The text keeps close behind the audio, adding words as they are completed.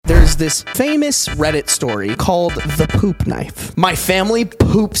there's this famous Reddit story called the poop knife. My family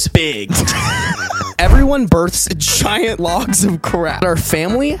poops big. Everyone births giant logs of crap. Our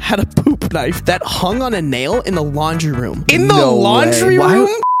family had a poop knife that hung on a nail in the laundry room. In the laundry room?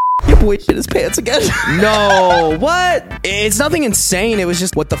 Your boy shit his pants again. No, what? It's nothing insane. It was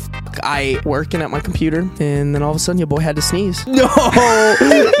just, what the fuck? I working at my computer, and then all of a sudden your boy had to sneeze. No,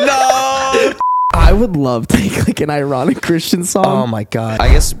 no. I would love to make like an ironic Christian song. Oh my God. I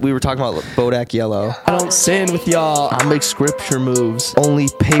guess we were talking about Bodak Yellow. I don't sin with y'all. I make scripture moves. Only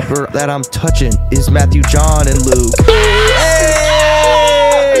paper that I'm touching is Matthew, John, and Luke. Hey!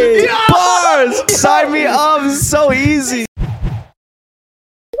 Bars! Sign me up. It's so easy.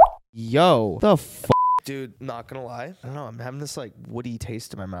 Yo. The f***? Dude, not gonna lie. I don't know. I'm having this like woody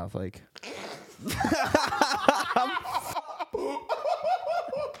taste in my mouth. Like.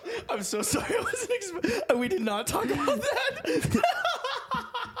 I'm so sorry. I wasn't we did not talk about that.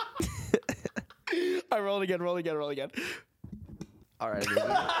 I roll again. All right.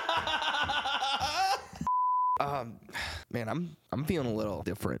 Man, I'm feeling a little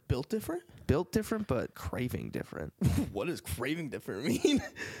different. Built different? Built different, but craving different. What does craving different mean?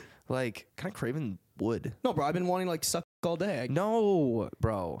 Like, kind of craving wood. No, bro. I've been wanting like suck all day. No,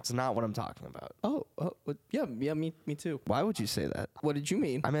 bro. It's not what I'm talking about. Oh, yeah, me too. Why would you say that? What did you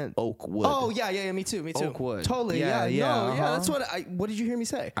mean? I meant oak wood. Oh, yeah, me too. Oak wood. Totally, Yeah, yeah. uh-huh. That's what did you hear me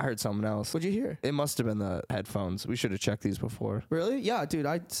say? I heard something else. What'd you hear? It must have been the headphones. We should have checked these before. Really? Yeah, dude,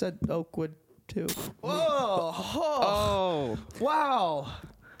 I said oak wood too. Whoa. Oh. Wow.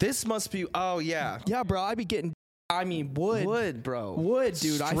 This must be, oh, yeah. Yeah, bro, I be getting, wood. Wood, bro. Wood,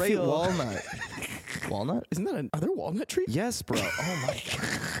 dude. Straight I feel walnut. Walnut? Isn't that are there walnut trees? Yes, bro. Oh my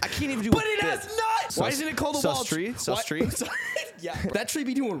God. I can't even do But a it bit. has nuts. Why isn't it called a sus wall tree? Sus tree? Yeah, that tree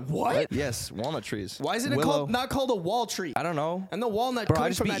be doing what? Yes, walnut trees. Why isn't it Willow. not called a wall tree? I don't know. And the walnut Bro, I coming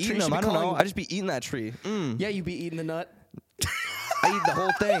just from be that eating tree them. should I be don't know. calling- I just be eating that tree. Yeah, you be eating the nut. I eat the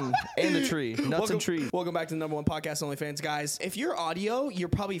whole thing and the tree. Nuts and tree. Welcome back to the #1 podcast, OnlyFans, guys. If you're audio, you're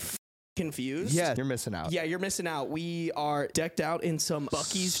probably confused. Yeah, you're missing out. Yeah, you're missing out. We are decked out in some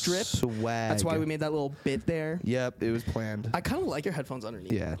Buc-ee's drip. Swag. That's why we made that little bit there. Yep, it was planned. I kind of like your headphones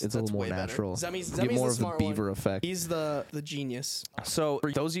underneath. Yeah, it's a little more way better. natural. Zemmy's Get more the of the smart beaver one. effect. He's the genius. So,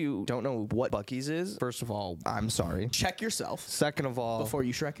 for those of you who don't know what Buc-ee's is, first of all, I'm sorry. Check yourself Second of all, before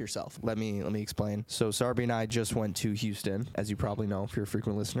you Shrek yourself. let me explain. So Sarby and I just went to Houston, as you probably know if you're a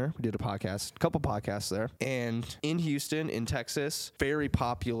frequent listener. We did a couple podcasts there. And in Houston, in Texas, very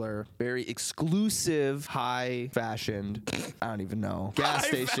popular, very exclusive, high-fashioned, I don't even know, gas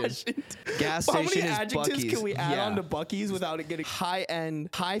station. Gas How station many is adjectives Buc-ee's. can we add on to Buc-ee's without it getting high-end,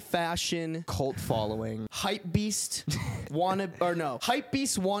 high-fashion, Cult following. hype beast, hype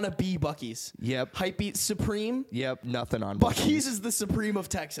beast wanna be Buc-ee's. Yep. Hype beast supreme. Yep, nothing on Buc-ee's is the supreme of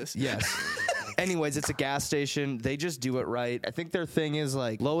Texas. Yes. Anyways, it's a gas station. They just do it right. I think their thing is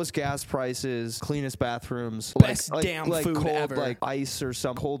like lowest gas prices, cleanest bathrooms, Best damn food cold, ever. like ice or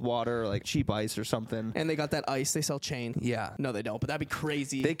some cold water, like cheap ice or something. And they got that ice. They sell chain. Yeah. No, they don't. But that'd be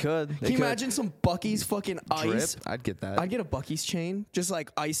crazy. They could. Can you imagine some Buc-ee's fucking ice? Drip? I'd get that. I'd get a Buc-ee's chain, just like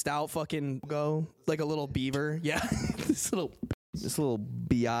iced out fucking go, like a little beaver. Yeah. This little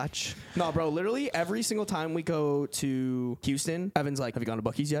biatch. No, bro, literally every single time we go to Houston, Evan's like, have you gone to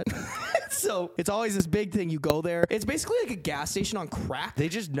Buc-ee's yet? So it's always this big thing. You go there. It's basically like a gas station on crack. They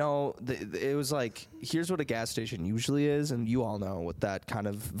just know. It was like, here's what a gas station usually is, and you all know what that kind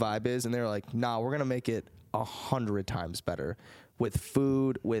of vibe is. And they're like, nah, we're going to make it 100 times better. With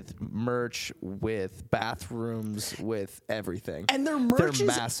food, with merch, with bathrooms, with everything. And their merch is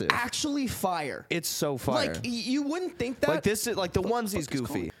massive. actually fire. It's so fire. Like, you wouldn't think that. Like this is like the onesie's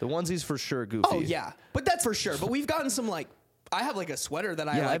goofy. The onesie's for sure goofy. Oh, yeah. But that's for sure. But we've gotten some, like, I have, like, a sweater that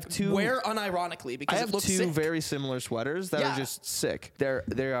I have two- wear unironically because I it have looks two sick. very similar sweaters that Yeah. are just sick.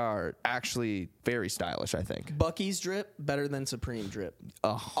 They are actually very stylish, I think. Buc-ee's drip better than Supreme drip.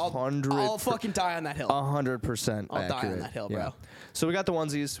 100. I'll fucking die on that hill. 100% I'll die on accurate. that hill, bro. So we got the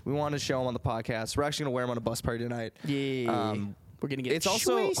onesies. We wanted to show them on the podcast. We're actually gonna wear them on a bus party tonight. Yeah. We're gonna get It's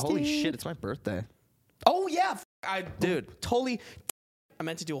also wasted. holy shit. It's my birthday. Oh yeah, Dude. totally. I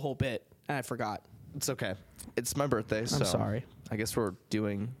meant to do a whole bit and I forgot. It's okay. It's my birthday. So sorry. I guess we're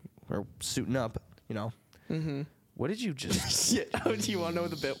suiting up. You know. Mm-hmm. What did you just? Shit. Do you want to know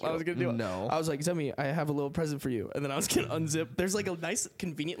what the bit I was gonna do? No. I was like, Zemi, I have a little present for you, and then I was gonna unzip. There's like a nice,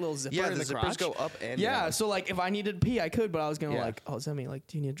 convenient little zipper Yeah, in the the zippers crotch. go up and yeah. down. So like, if I needed to pee, I could, but I was gonna Yeah. like, oh Zemi, like,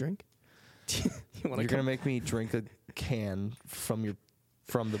 do you need a drink? you want You're to gonna make me drink a can from the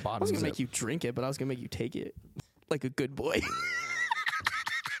I bottom. was gonna zip. make you drink it, but I was gonna make you take it, like a good boy.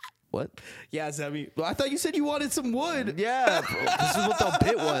 What? Yeah, Zebby. Well, I thought you said you wanted some wood. Yeah, bro. This is what the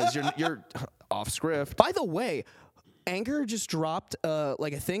bit was. You're off script. By the way, Anchor just dropped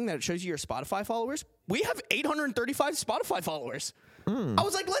like a thing that shows you your Spotify followers. We have 835 Spotify followers. I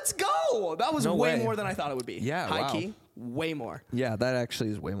was like, let's go. That was No way way. more than I thought it would be. Yeah, High wow. key, way more. Yeah, that actually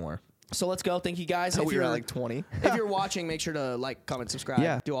is way more. So let's go. Thank you guys. So If we were you're at like 20. if you're watching, make sure to like, comment, subscribe.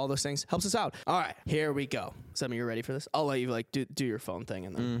 Yeah. Do all those things. Helps us out. All right, here we go. Some of you ready for this? I'll let you like do your phone thing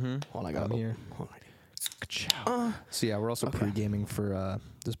and then hold on, I got I'm here. So yeah, we're also pre-gaming for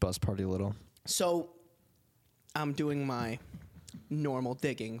this bus party a little. So I'm doing my normal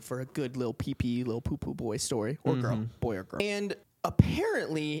digging for a good little pee-pee, little poo-poo boy story or girl, boy or girl. And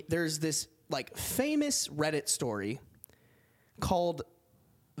apparently there's this like famous Reddit story called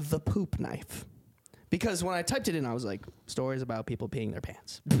The Poop Knife. Because when I typed it in, I was like, stories about people peeing their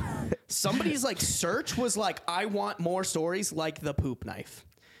pants. Somebody's like search was like, I want more stories like the poop knife.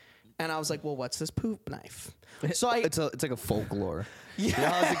 And I was like, well, what's this poop knife? So It's like a folklore. Yeah. You know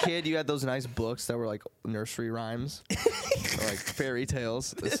how as a kid you had those nice books that were like nursery rhymes? Or like fairy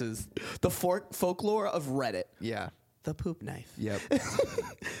tales. This is the folklore of Reddit. yeah. The poop knife. Yep.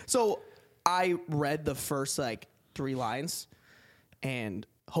 So I read the first like 3 lines, and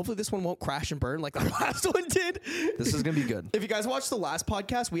hopefully this one won't crash and burn like the last one did. This is gonna be good. If you guys watched the last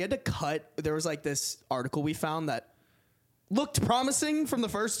podcast, we had to cut. There was like this article we found that looked promising from the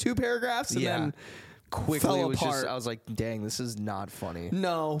first 2 paragraphs, and then Quickly fell it was apart. just I was like, dang, this is not funny.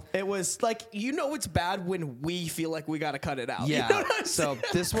 No, it was like, it's bad when we feel like we got to cut it out. Yeah. You know what I'm So saying?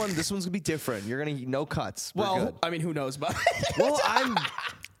 this one's gonna be different. You're gonna no cuts. We're Well, good. I mean, who knows? But Well, I'm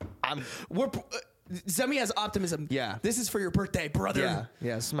Zemi has optimism. Yeah. This is for your birthday, brother.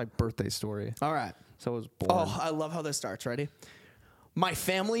 yeah. This is my birthday story. All right. So I was born. Oh, I love how this starts. Ready? My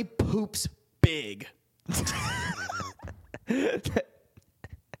family poops big.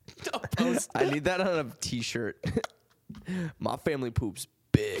 I need that on a t-shirt. My family poops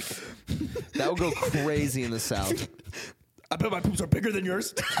big. That would go crazy in the South. I bet my poops are bigger than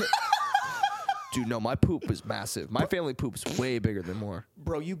yours. Dude, no, my poop is massive. My family poops way bigger than more.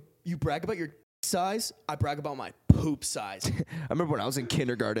 Bro, you brag about your size. I brag about my poop size. I remember when I was in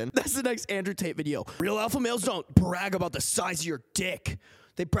kindergarten. That's the next Andrew Tate video. Real alpha males don't brag about the size of your dick.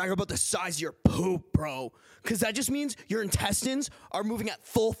 They brag about the size of your poop, bro. Because that just means your intestines are moving at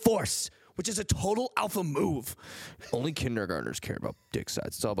full force, which is a total alpha move. Only kindergartners care about dick size.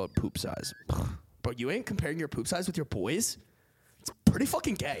 It's all about poop size. Bro, you ain't comparing your poop size with your boys? It's pretty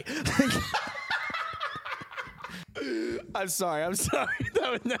fucking gay. I'm sorry.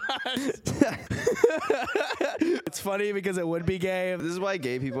 That was not. It's funny because it would be gay. This is why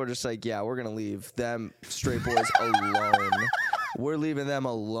gay people are just like, yeah, we're going to leave them straight boys alone. We're leaving them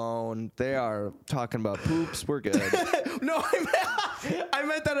alone. They are talking about poops. We're good. No, I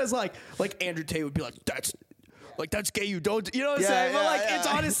meant that as like Andrew Tate would be like, that's gay. You don't, you know what I'm saying? But like, it's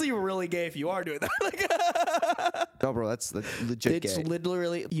honestly really gay if you are doing that. Like, No, bro, that's legit it's gay.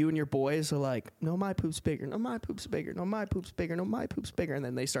 literally you and your boys are like, no, my poop's bigger. No, my poop's bigger. No, my poop's bigger. No, my poop's bigger. And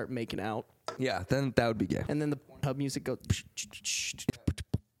then they start making out. Yeah, then that would be gay. And then the hub music goes,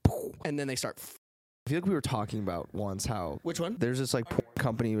 and then they start. I feel like we were talking about once how Which one? there's this like porn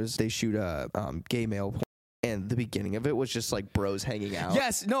company they shoot a gay male porn, and the beginning of it was just like bros hanging out.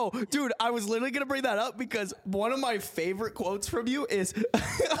 Yes, no, dude, I was literally going to bring that up because one of my favorite quotes from you is,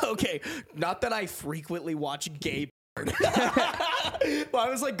 okay, not that I frequently watch gay porn. But I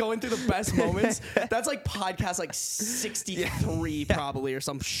was like going through the best moments. That's like podcast like 63 probably or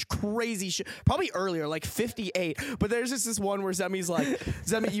some crazy shit. Probably earlier, like 58. But there's just this one where Zemi's like,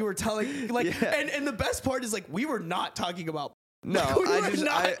 Zemi, you were telling, like, and the best part is like, we were not talking about. No,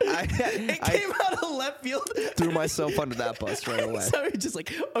 It came out of left field. threw myself under that bus right away. So you're just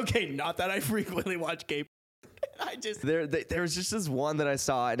like, okay, not that I frequently watch gay. I just There was just this one that I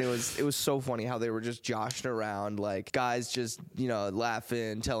saw, and it was so funny how they were just joshing around, like guys just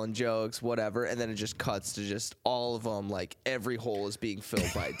laughing, telling jokes, whatever, and then it just cuts to just all of them, like every hole is being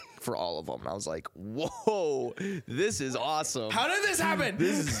filled by for all of them, and I was like, whoa, this is awesome. how did this happen?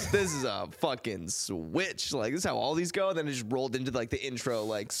 This is a fucking switch. Like this is how all these go. And then it just rolled into like the intro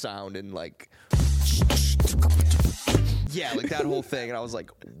like sound and like. Yeah, like that whole thing, and I was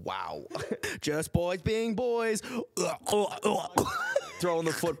like, "Wow!" Just boys being boys. Throwing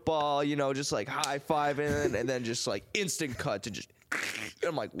the football, just like high fiving, and then just like instant cut to just. And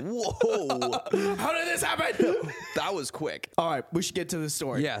I'm like, "Whoa!" How did this happen? That was quick. All right, we should get to the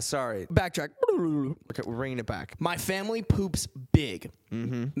story. Yeah, sorry. Backtrack. Okay, we're bringing it back. My family poops big.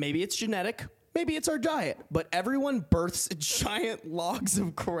 Maybe it's genetic. Maybe it's our diet. But everyone births giant logs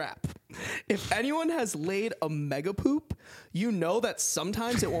of crap. If anyone has laid a mega poop, you know that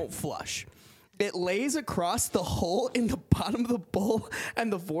sometimes it won't flush. It lays across the hole in the bottom of the bowl,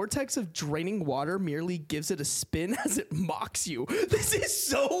 and the vortex of draining water merely gives it a spin as it mocks you. This is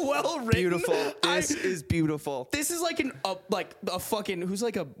so well written. Beautiful. This is beautiful. This is like a fucking who's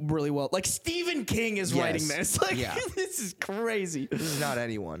like a really well like Stephen King is writing this. Like this is crazy. This is not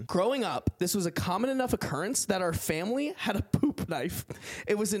anyone. Growing up, this was a common enough occurrence that our family had a poop knife.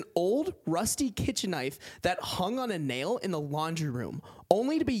 It was an old, rusty kitchen knife that hung on a nail in the laundry room,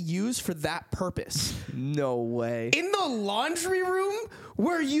 only to be used for that purpose. No way. In the laundry room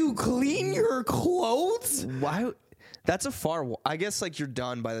where you clean your clothes? Why? That's a I guess like you're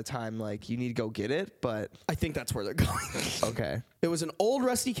done by the time like you need to go get it, but I think that's where they're going. okay. It was an old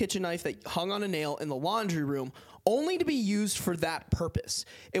rusty kitchen knife that hung on a nail in the laundry room, only to be used for that purpose.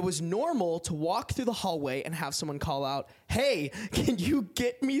 It was normal to walk through the hallway and have someone call out, "Hey, can you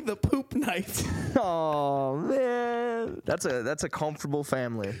get me the poop knife?" Oh man, that's a comfortable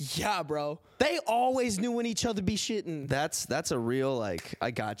family. Yeah, bro. They always knew when each other be shitting. That's a real like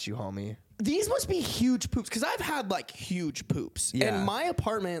I got you, homie. These must be huge poops because I've had like huge poops. Yeah. And my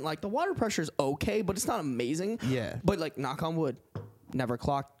apartment, like the water pressure is okay, but it's not amazing. Yeah. But like, knock on wood, never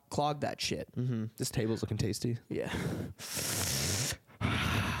clogged that shit. Mm-hmm. This table's looking tasty. Yeah.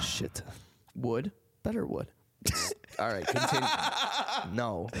 Shit. Wood, better wood. All right, continue.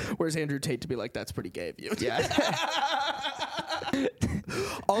 No. Where's Andrew Tate to be like, that's pretty gay of you? Yeah.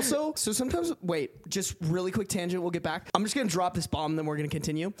 Also, so sometimes, wait, just really quick tangent, we'll get back. I'm just going to drop this bomb, then we're going to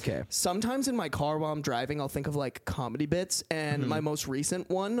continue. Okay. Sometimes in my car while I'm driving, I'll think of like comedy bits. And my most recent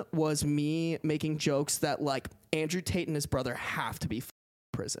one was me making jokes that like Andrew Tate and his brother have to be in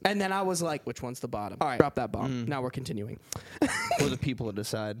prison. And then I was like, which one's the bottom? All right, drop that bomb. Now we're continuing. For the people to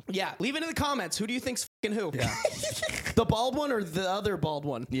decide. Yeah, leave it in the comments. Who do you think's fucking who? Yeah. The bald one or the other bald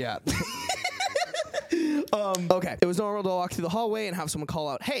one? Yeah. Okay. It was normal to walk through the hallway and have someone call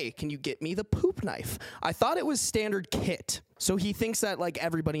out, "Hey, can you get me the poop knife?" I thought it was standard kit. So he thinks that like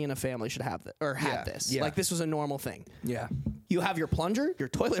everybody in a family should have this. Yeah. Like this was a normal thing. Yeah. You have your plunger, your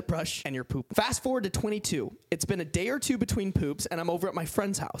toilet brush, and your poop. Fast forward to 22. It's been a day or two between poops, and I'm over at my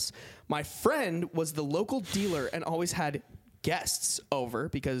friend's house. My friend was the local dealer and always had guests over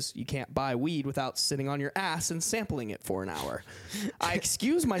because you can't buy weed without sitting on your ass and sampling it for an hour. I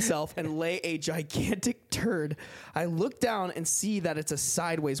excuse myself and lay a gigantic turd. I look down and see that it's a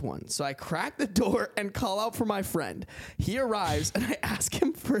sideways one. So I crack the door and call out for my friend. He arrives and I ask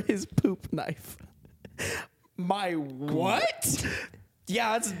him for his poop knife. My what?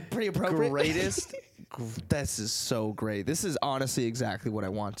 Yeah, that's pretty appropriate. Greatest. This is so great. This is honestly exactly what I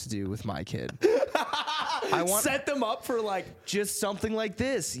want to do with my kid. I want set them up for like just something like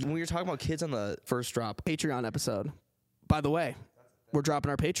this. When we were talking about kids on the first drop. Patreon episode. By the way, we're dropping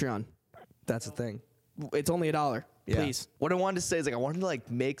our Patreon. That's the thing. It's only $1. Yeah. Please. What I wanted to say is like I wanted to like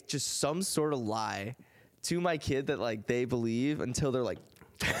make just some sort of lie to my kid that like they believe until they're like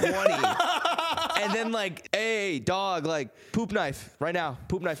 20. And then like, "Hey, dog, like poop knife right now.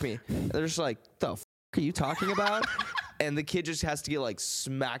 Poop knife me." And they're just like, "The f are you talking about?" And the kid just has to get like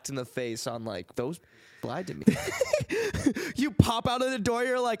smacked in the face on like, "Those lied to me." You pop out of the door,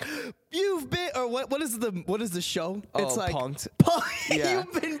 you're like, "You've been," or what is the show? Oh, It's like punked. Yeah.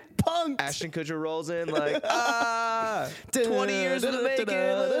 You've been punked. Ashton Kutcher rolls in like, 20 years in the making.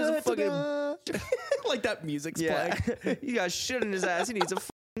 There's a fucking like that music's playing. You got shit in his ass. He needs a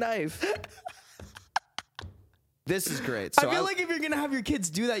knife. This is great. So I feel like if you're gonna have your kids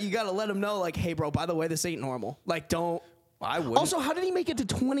do that, you gotta let them know, like, "Hey, bro, by the way, this ain't normal. Like, don't." I wouldn't. Also, how did he make it to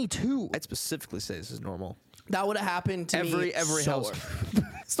 22? I'd specifically say this is normal. That would have happened to me. Every so house.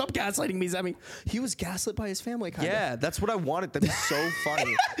 Stop gaslighting me, Zemi. He was gaslit by his family, kind of. Yeah, that's what I wanted. That'd be so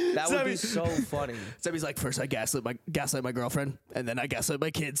funny. That would be so funny. Zemi's like, first I gaslit my girlfriend, and then I gaslit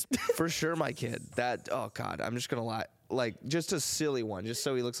my kids. For sure, my kid. That, oh God, I'm just gonna lie. Like, just a silly one, just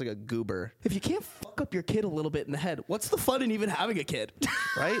so he looks like a goober. If you can't fuck up your kid a little bit in the head, what's the fun in even having a kid?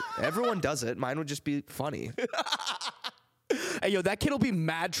 Right? Everyone does it. Mine would just be funny. Hey, yo, that kid will be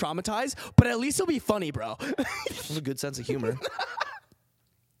mad traumatized, but at least he'll be funny, bro. There's a good sense of humor.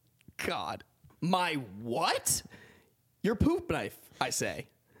 God. My what? Your poop knife, I say.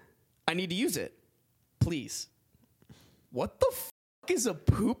 I need to use it. Please. What the fuck is a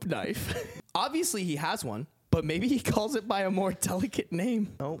poop knife? Obviously, he has one, but maybe he calls it by a more delicate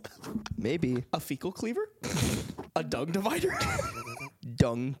name. Oh, maybe. A fecal cleaver? A dung divider?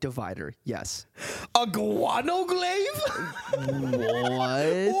 Dung divider. Yes. A guano glaive?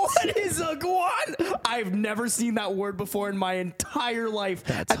 What is a guano? I've never seen that word before in my entire life.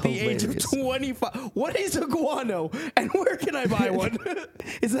 That's at the age of 25. What is a guano? And where can I buy one?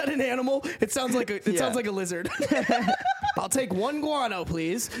 Is that an animal? It sounds like sounds like a lizard. I'll take one guano,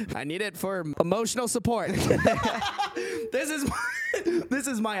 please. I need it for emotional support. This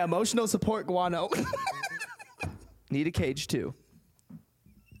is my emotional support guano. Need a cage too.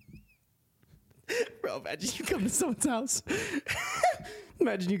 Bro, imagine you come to someone's house.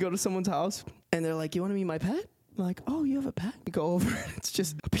 Imagine you go to someone's house and they're like, "You want to meet my pet?" I'm like, "Oh, you have a pet?" You go over and it's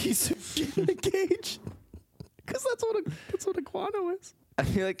just a piece of shit in a cage. Because that's what a guano is. I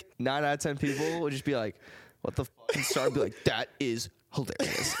feel like 9 out of 10 people would just be like, "What the fuck?" And start be like, "That is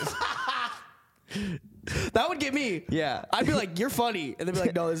hilarious." That would get me. Yeah. I'd be like, "You're funny," and they'd be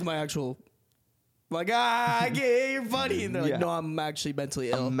like, "No, this is my actual." I'm like, you're funny, and they're like, Yeah. "No, I'm actually mentally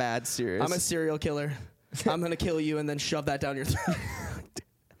ill. I'm mad serious. I'm a serial killer. I'm gonna kill you and then shove that down your throat."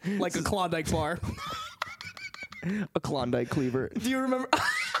 Like a Klondike bar. a Klondike cleaver. Do you remember?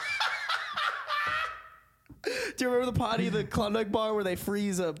 Do you remember the potty, the Klondike bar, where they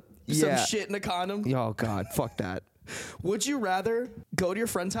freeze some shit in a condom? Oh God, fuck that. Would you rather go to your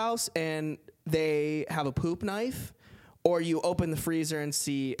friend's house and they have a poop knife, or you open the freezer and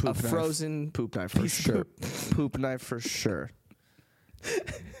see Poop a knife. frozen Poop knife for piece of sure. poop? Poop knife for sure.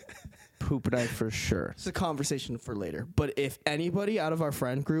 Poop knife for sure. It's a conversation for later. But if anybody out of our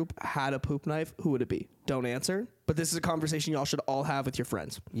friend group had a poop knife, who would it be? Don't answer. But this is a conversation y'all should all have with your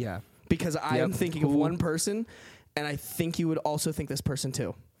friends. Yeah. Because I am Yep. thinking of one person, and I think you would also think this person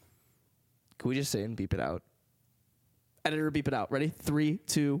too. Can we just say it and beep it out? Editor, beep it out. Ready? 3,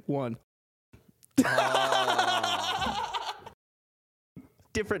 2, 1.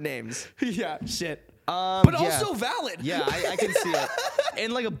 Different names. Yeah, shit. But Also valid. Yeah, I can see it.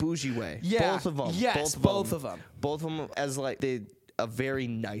 In like a bougie way. Yeah. Both of them. Yes, both of them. Both of them as like a very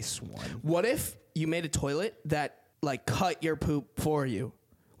nice one. What if you made a toilet that like cut your poop for you?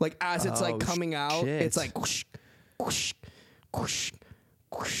 Like as it's like coming out, shit. it's like whoosh, whoosh, whoosh,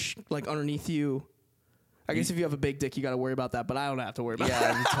 whoosh, like underneath you. I guess if you have a big dick, you got to worry about that, but I don't have to worry about that.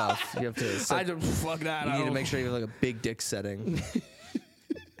 Yeah, it's tough. You have to set, I don't fuck that. you need to make sure you have like a big dick setting.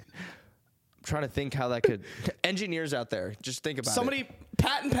 I'm trying to think how that could engineers out there, just think about somebody it.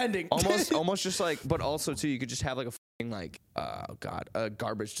 patent pending. Almost just like, but also too, you could just have like a like a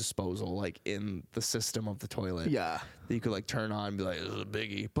garbage disposal like in the system of the toilet. Yeah. That you could like turn on and be like, "This is a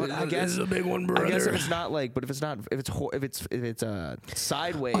biggie." But I This guess is a big one, I guess if brother. it's not like, but if it's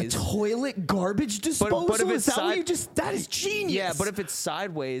sideways. A toilet garbage disposal? but if it's is that what side- you just? That is genius. Yeah, but if it's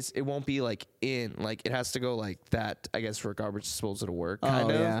sideways, it won't be like in. Like it has to go like that, I guess, for a garbage disposal to work. Kind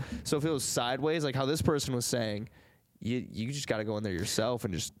of. yeah. So if it was sideways, like how this person was saying, you just got to go in there yourself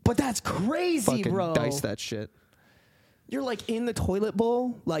and just But that's crazy, fucking bro. dice that shit. You're like in the toilet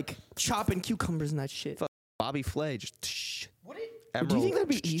bowl, like chopping cucumbers and that shit. Bobby Flay, just Do you Emerald. think that'd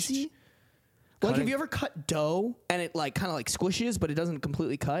be easy? Like, have Cutting- you ever cut dough and it like kind of like squishes, but it doesn't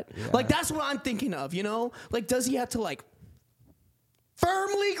completely cut? Like, that's what I'm thinking of, you know? Like, does he have to like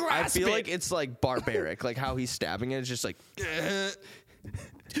firmly I grasp feel it? like it's like barbaric, like how he's stabbing it. It's just like,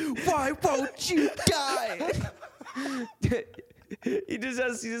 Why won't you die? he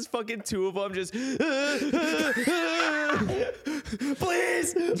just fucking two of them just.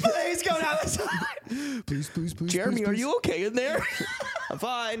 Please go down the side. Please, Jeremy, are you okay in there? I'm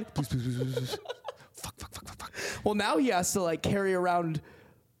fine. Fuck. Well, now he has to like carry around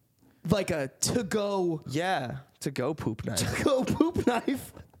like a to-go Yeah, to go poop knife. poop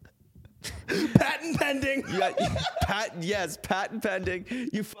knife. Patent pending. Yeah, patent pending.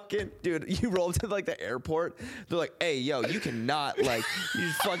 You fucking dude. You roll to like the airport. They're like, "Hey, yo, you cannot like, you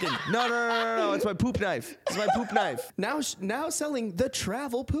just fucking no. It's my poop knife. It's my poop knife. Now selling the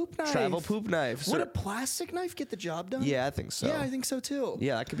travel poop knife. Travel poop knife. Would a plastic knife get the job done? Yeah, I think so. Yeah, I think so too.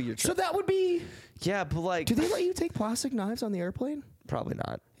 Yeah, that could be your. So that would be. Yeah, but like, Do they let you take plastic knives on the airplane? probably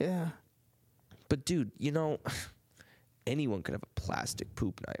not. Yeah. But dude, you know, anyone could have a plastic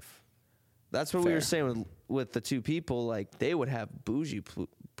poop knife. That's what we Fair. were saying with the two people. Like they would have bougie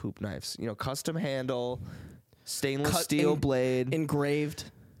poop knives. You know, custom handle, stainless steel blade. engraved.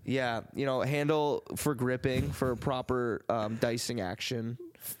 Yeah, you know, handle for gripping for proper dicing action.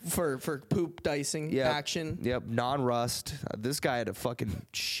 For poop dicing action. Yep, non-rust. This guy had a fucking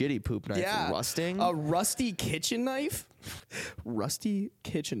shitty poop knife. Yeah. Rusting. A rusty kitchen knife. Rusty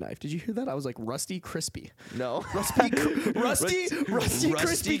kitchen knife. Did you hear that? I was like rusty crispy. No. Rusty crispy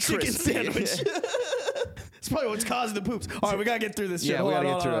Rusty chicken crispy. sandwich. It's probably what's causing the poops. All right, we gotta get through this shit. Yeah, we Hold gotta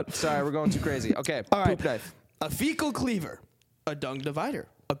on, get through hold it. Sorry, we're going too crazy. Okay, All right. poop knife. A fecal cleaver, a dung divider,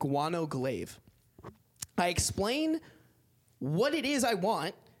 a guano glaive. I explain what it is I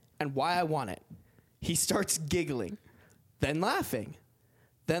want and why I want it. He starts giggling, then laughing.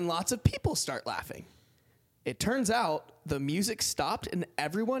 Then lots of people start laughing. It turns out the music stopped and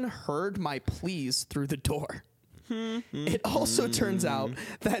everyone heard my pleas through the door. It also turns out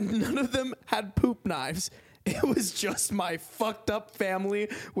that none of them had poop knives. It was just my fucked up family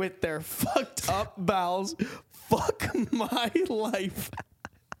with their fucked up bowels. Fuck my life.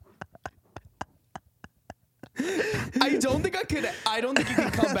 I don't think you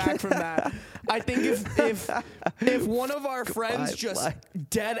can come back from that. I think if one of our friends just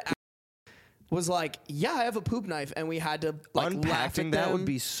dead ass was like, yeah, I have a poop knife, and we had to like laugh at that them, would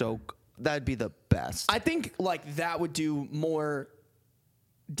be that'd be the best. I think like that would do more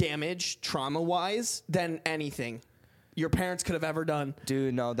damage trauma-wise than anything your parents could have ever done.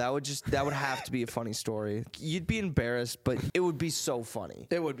 Dude, no, that would have to be a funny story. You'd be embarrassed, but it would be so funny.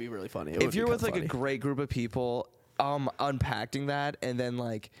 It would be really funny. If you're with like a great group of people, unpacking that and then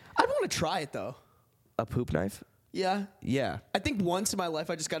like I'd want to try it though. a poop knife. Yeah. Yeah. I think once in my life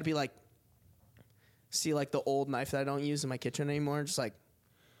I just got to be like, see like the old knife that I don't use in my kitchen anymore. Just like,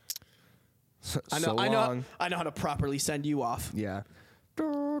 I know how to properly send you off. Yeah.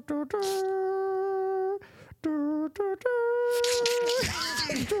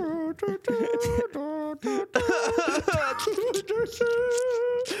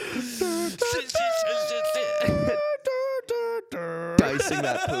 Dicing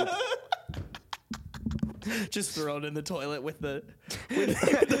that poop. Just throw it in the toilet with the poop.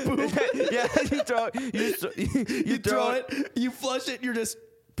 Yeah, you throw it. You flush it. You're just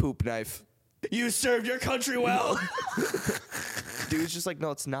Poop knife. you served your country well. Dude's just like,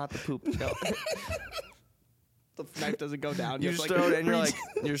 no, it's not the poop. No. The knife doesn't go down. You just throw it, and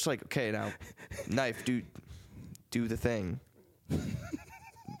you're just like, okay, now, knife, do the thing.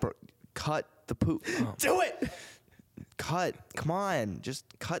 Bro, cut the poop. Oh. Do it. Cut. Come on, just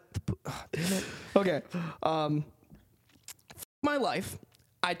cut the poop. Oh, damn it. Okay. My life.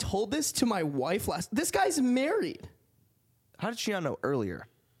 I told this to my wife This guy's married. How did she not know earlier?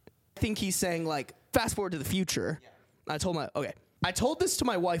 I think he's saying like fast forward to the future. Yeah. I told this to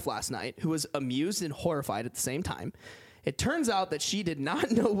my wife last night, who was amused and horrified at the same time. It turns out that she did not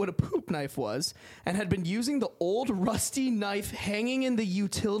know what a poop knife was and had been using the old rusty knife hanging in the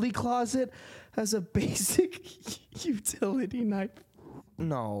utility closet as a basic utility knife.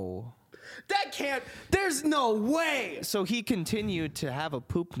 No. There's no way. So he continued to have a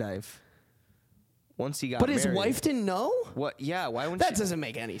poop knife once he got But married. his wife didn't know? What? Yeah, why wouldn't That doesn't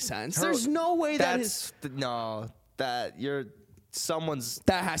make any sense. There's no way that has to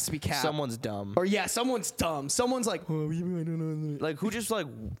be capped. Someone's dumb. Or yeah, someone's dumb. Someone's like, oh, I don't know. Like, who just like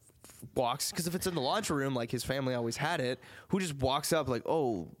walks, because if it's in the laundry room, like his family always had it, who just walks up like,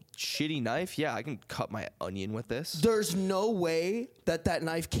 oh, shitty knife? Yeah, I can cut my onion with this. There's no way that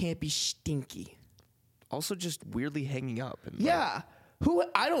knife can't be stinky. Also just weirdly hanging up. And Yeah. Who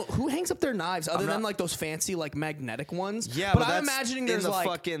hangs up their knives other than like those fancy like magnetic ones? Yeah, but I'm imagining there's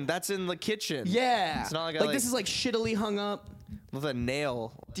like that's in the kitchen. Yeah. It's not like this is like shittily hung up. With a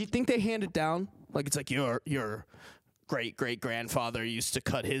nail. Do you think they hand it down? Like it's like your great-great-grandfather used to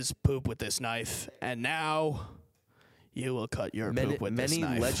cut his poop with this knife, and now you will cut your poop with this knife.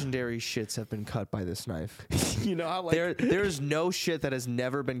 Many legendary shits have been cut by this knife. You know how like there's no shit that has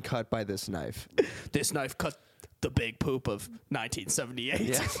never been cut by this knife. This knife cut the big poop of 1978.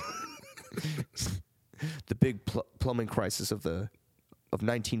 Yeah. The big plumbing crisis of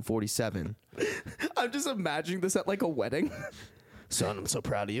 1947. I'm just imagining this at like a wedding. Son, I'm so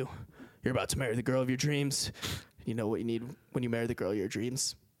proud of you. You're about to marry the girl of your dreams. You know what you need when you marry the girl of your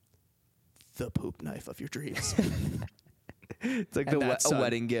dreams? The poop knife of your dreams. It's like a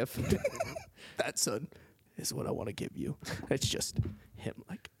wedding gift. That, son, is what I want to give you. It's just him.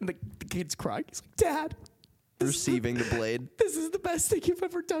 Like the kid's crying. He's like, Dad. Receiving the blade. This is the best thing you've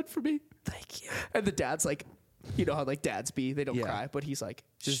ever done for me. Thank you. And the dad's like, you know how like dads be, they don't cry, but he's like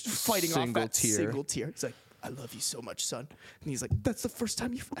just fighting off that single tear. He's like, I love you so much, son. And he's like, that's the first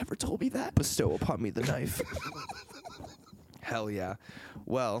time you've ever told me that. Bestow upon me the knife. Hell yeah.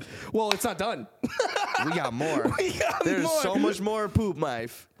 Well, it's not done. We got more. There's so much more poop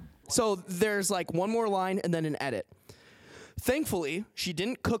knife. So there's like one more line and then an edit. Thankfully, she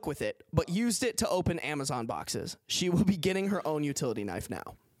didn't cook with it, but used it to open Amazon boxes. She will be getting her own utility knife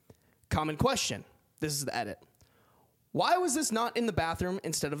now. Common question. This is the edit. Why was this not in the bathroom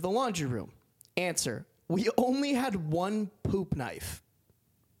instead of the laundry room? Answer. We only had one poop knife.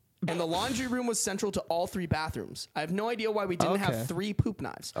 And the laundry room was central to all three bathrooms. I have no idea why we didn't have three poop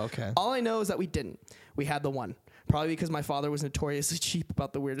knives. Okay. All I know is that we didn't. We had the one. Probably because my father was notoriously cheap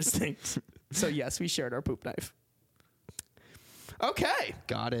about the weirdest things. So yes, we shared our poop knife. Okay.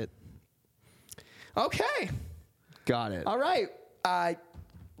 Got it. Okay. Got it. All right.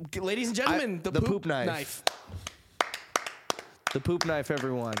 Ladies and gentlemen, the poop knife. The poop knife,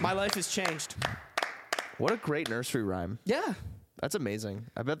 everyone. My life has changed. What a great nursery rhyme. Yeah. That's amazing.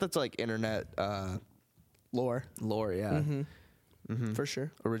 I bet that's like internet Lore. yeah. Mm-hmm. For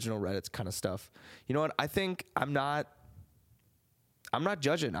sure. Original Reddit kind of stuff. You know what? I think I'm not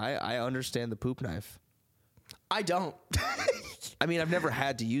judging. I understand the poop knife. I don't. I mean, I've never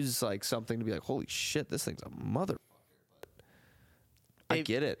had to use like something to be like, holy shit, this thing's a mother. I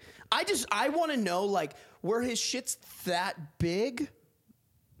get it. I want to know, like, were his shits that big?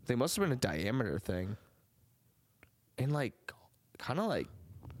 They must have been a diameter thing. And like, kind of like,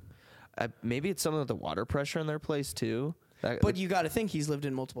 maybe it's something with the water pressure in their place too. But you got to think he's lived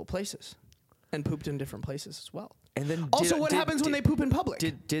in multiple places and pooped in different places as well. And then also, what happens when they poop in public?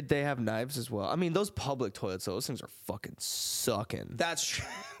 Did they have knives as well? I mean, those public toilets, those things are fucking sucking. That's true.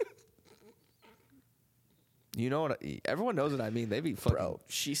 You know what? Everyone knows what I mean. They be fucking. Bro,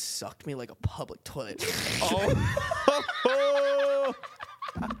 she sucked me like a public toilet. Oh.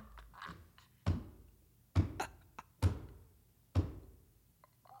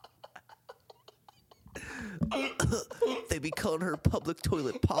 They be calling her public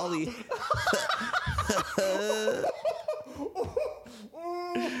toilet Polly.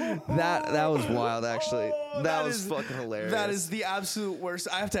 That was wild, actually. That was fucking hilarious. That is the absolute worst.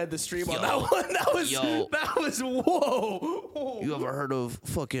 I have to end the stream on that one. That was whoa. You ever heard of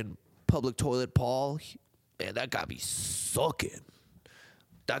fucking public toilet Paul? Man, that got me sucking.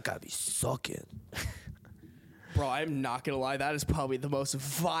 Bro, I'm not gonna lie. That is probably the most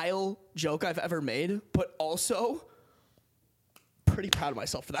vile joke I've ever made, but also pretty proud of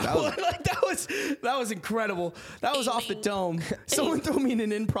myself for that one. Like, that was incredible. That was off the dome. Someone throw me in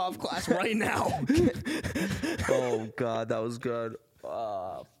an improv class right now. Oh God, that was good.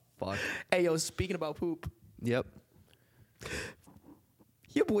 Fuck. Hey, yo, speaking about poop. Yep.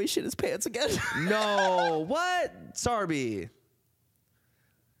 Your boy shit his pants again. No, what? Sarby.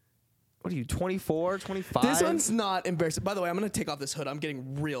 What are you, 24, 25? This one's not embarrassing. By the way, I'm going to take off this hood. I'm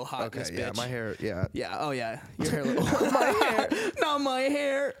getting real hot in this bitch. Yeah, my hair, yeah. Yeah, oh yeah. Your hair. My hair. Not my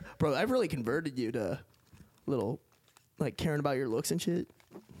hair. Bro, I've really converted you to little, like, caring about your looks and shit.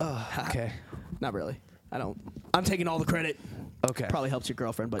 Okay. Not really. I don't. I'm taking all the credit. Okay. Probably helps your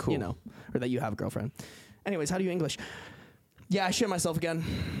girlfriend, but, Cool. you know, or that you have a girlfriend. Anyways, how do you English? Yeah, I shit myself again.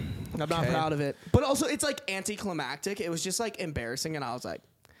 I'm not proud of it. But also, it's, like, anticlimactic. It was just, like, embarrassing, and I was like,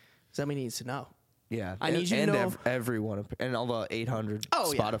 somebody needs to know. Yeah. I need you to know. Everyone, and all the 800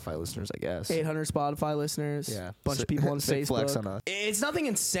 Spotify listeners, I guess. 800 Spotify listeners. Yeah. Bunch of people on Sick Facebook. flex on us. It's nothing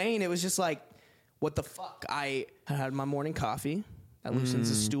insane. It was just like, what the fuck? I had my morning coffee. That loosens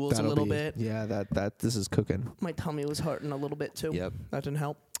the stools a little bit. Yeah, this is cooking. My tummy was hurting a little bit too. Yep. That didn't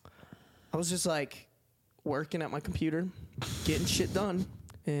help. I was just like working at my computer, getting shit done.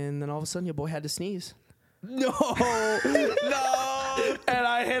 And then all of a sudden, your boy had to sneeze. No. No. And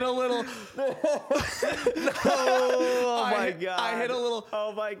I hit a little. Oh my God. I hit a little.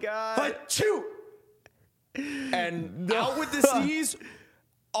 Oh my God. Achoo! And out with the sneeze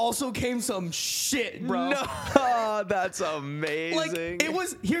also came some shit, bro. No, that's amazing. Like, it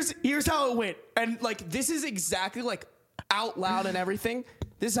was, here's how it went. And like, this is exactly like out loud and everything.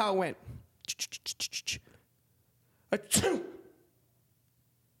 This is how it went. Achoo!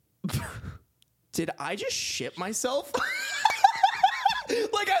 Did I just shit myself?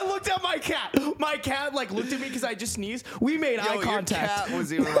 Like, I looked at my cat. My cat, like, looked at me because I just sneezed. We made eye contact. Your cat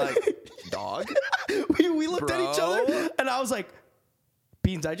was even like, dog? we looked at each Bro? other, and I was like,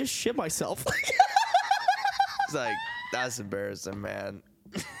 Beans, I just shit myself. It's like, that's embarrassing, man.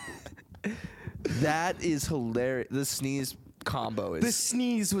 That is hilarious. The sneeze combo is. The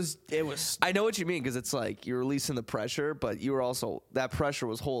sneeze was. I know what you mean, because it's like you're releasing the pressure, but you were also, that pressure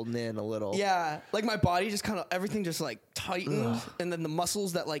was holding in a little. Yeah, like my body just kind of, everything just like tightened, and then the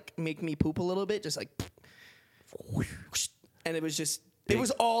muscles that like make me poop a little bit just like, and it was just, it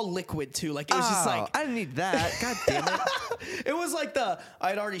was all liquid too. Like, it was just like, I didn't need that. God damn it. it was like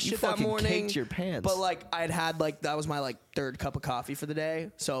I'd already shit that fucking morning. caked your pants. But like, I'd had like, that was my like third cup of coffee for the day.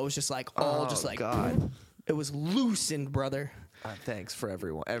 So it was just like, all just like, God. It was loosened, brother. Thanks for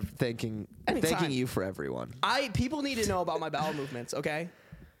everyone. Thanking you for everyone. People need to know about my bowel movements, okay?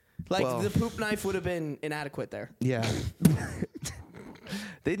 Like, Well. the poop knife would have been inadequate there. Yeah.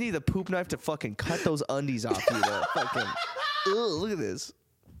 They need a poop knife to fucking cut those undies off you. To fucking. Ugh, look at this.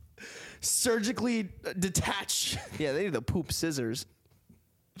 Surgically detach. Yeah, they need the poop scissors.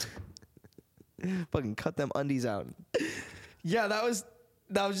 Fucking cut them undies out. Yeah, that was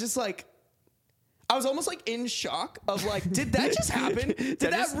just like, I was almost like in shock of like, did that just happen? Did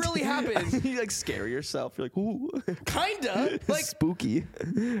that really happen? You like scare yourself. You're like, ooh. Kinda. Like, spooky.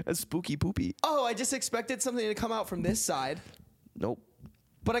 A spooky poopy. oh, I just expected something to come out from this side, Nope.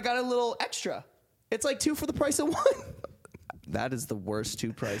 but I got a little extra. It's like 2 for the price of 1. That is the worst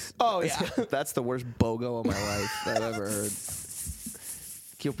 2 price. Oh, yeah. That's the worst BOGO of my life that I've ever heard.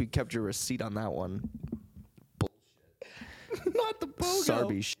 Hope you kept your receipt on that one. Not the BOGO.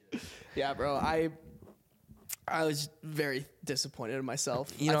 Sarby shit. Yeah, bro. I was very disappointed in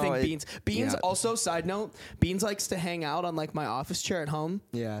myself. You know, I think Beans yeah. also, side note, Beans likes to hang out on like my office chair at home.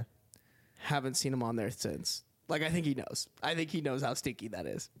 Yeah. Haven't seen him on there since. Like, I think he knows. I think he knows how stinky that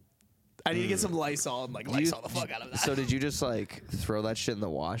is. I need to get some Lysol and like Lysol the fuck out of that. So did you just like throw that shit in the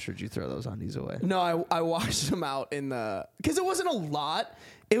wash, or did you throw those undies away? No, I washed them out in the, because it wasn't a lot.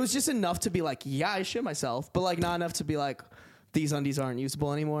 It was just enough to be like, yeah, I shit myself, but like not enough to be like, these undies aren't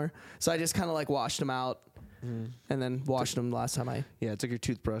usable anymore. So I just kind of like washed them out and then washed them last time I. Yeah, took your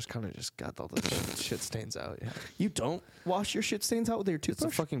toothbrush, kind of just got all the shit stains out. Yeah. You don't wash your shit stains out with your It's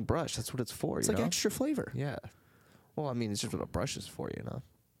toothbrush? a fucking brush. That's what it's for. It's you like know? extra flavor. Yeah. Well, I mean, it's just what a brush is for, you know?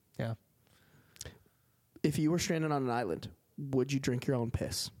 Yeah. If you were stranded on an island, would you drink your own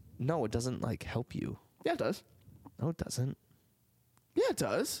piss? No, it doesn't like help you. Yeah, it does. No, it doesn't. Yeah, it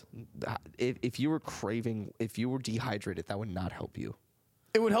does. If you were craving, if you were dehydrated, that would not help you.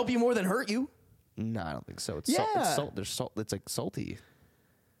 It would help you more than hurt you. No, I don't think so. It's Yeah. salt. There's salt. It's like salty.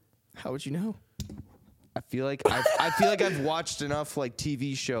 How would you know? I feel like I've watched enough like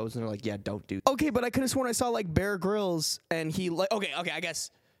TV shows, and they're like, yeah, don't do. Okay, but I could have sworn I saw like Bear Grylls, and he like okay. I guess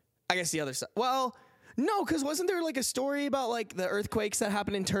the other side. Well, no, because wasn't there like a story about like the earthquakes that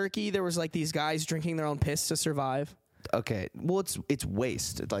happened in Turkey? There was like these guys drinking their own piss to survive. Okay, well, it's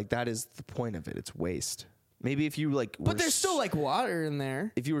waste. Like that is the point of it. It's waste. Maybe if you like, But there's still like water in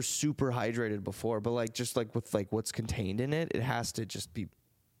there. if you were super hydrated before, but like just like with like what's contained in it, it has to just be.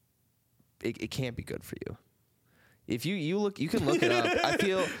 It can't be good for you. If you look, you can look it up. I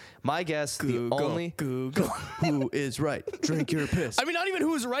feel my guess the only Google. who is right. Drink your piss. I mean, not even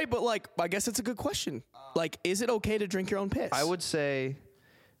who is right, but like, I guess it's a good question. Like, is it okay to drink your own piss? I would say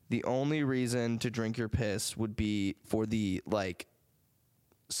the only reason to drink your piss would be for the like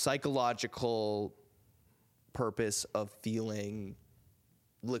psychological purpose of feeling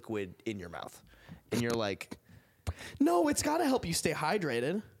liquid in your mouth. And you're like, No, it's got to help you stay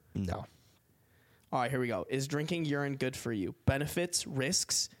hydrated. no. All right, here we go. Is drinking urine good for you? Benefits,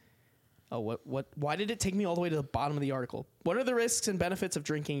 risks. Oh, what? Why did it take me all the way to the bottom of the article? What are the risks and benefits of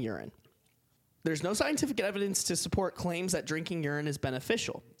drinking urine? There's no scientific evidence to support claims that drinking urine is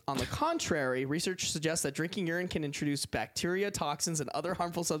beneficial. On the contrary, research suggests that drinking urine can introduce bacteria, toxins, and other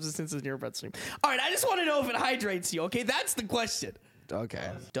harmful substances in your bloodstream. All right, I just want to know if it hydrates you, okay? That's the question.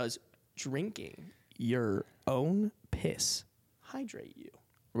 Okay. Does drinking your own piss hydrate you?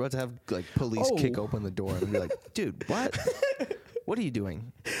 We're about to have like police Oh. kick open the door and be like, dude, what? What are you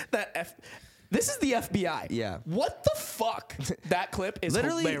doing? This is the FBI. Yeah. What the fuck? That clip is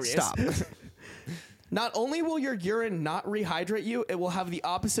Literally, hilarious. stop. Not only will your urine not rehydrate you, it will have the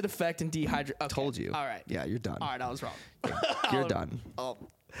opposite effect and dehydrate. Okay. Told you. All right. Yeah, you're done. All right, I was wrong. You're done. Oh,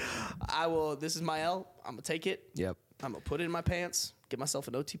 I will. This is my L. I'm gonna take it. Yep. I'm gonna put it in my pants. Get myself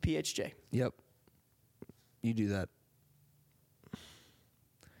an OTPHJ. Yep. You do that.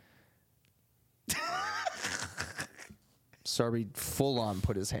 Sarby full on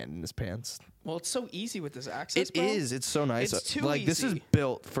put his hand in his pants. Well, it's so easy with this access. It bro. is. It's so nice. It's too like this is easy.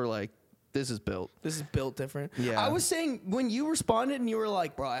 built for like this is built. This is built different. Yeah. I was saying when you responded and you were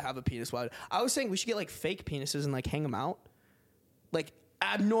like, "Bro, I have a penis." Why? I was saying we should get like fake penises and like hang them out, like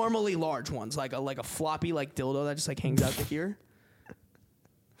abnormally large ones, like a floppy like dildo that just like hangs out to here.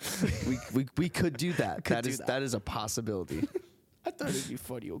 We could do that. Could do that. That is a possibility. I thought it'd be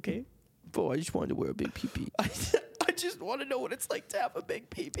funny. Okay. Bro, I just wanted to wear a big pee-pee. I just want to know what it's like to have a big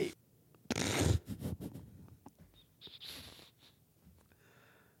pee-pee.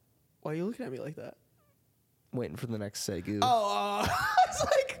 Why are you looking at me like that? Waiting for the next segue. Oh,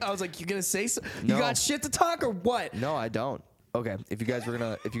 I was like, you gonna say so? No. You got shit to talk or what? No, I don't. Okay, if you guys were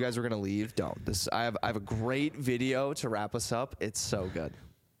gonna leave, don't. I have a great video to wrap us up. It's so good.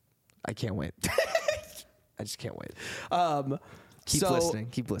 I can't wait. I just can't wait. Keep listening.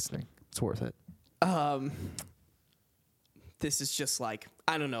 Keep listening. It's worth it. This is just like,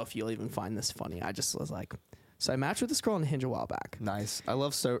 I don't know if you'll even find this funny. I just was like, so I matched with this girl on Hinge a while back. Nice. I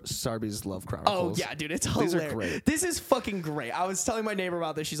love Sarby's Love Oh, Chronicles. yeah, dude, it's These hilarious. are great. This is fucking great. I was telling my neighbor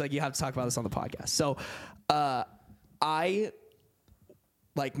about this. She's like, you have to talk about this on the podcast. So I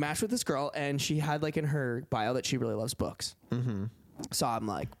like matched with this girl, and she had like in her bio that she really loves books. Mm-hmm. So I'm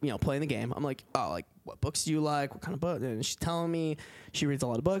like, playing the game. I'm like, oh, like what books do you like? What kind of book? And she's telling me she reads a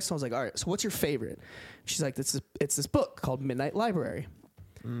lot of books. So I was like, all right, so what's your favorite? She's like, it's this book called Midnight Library.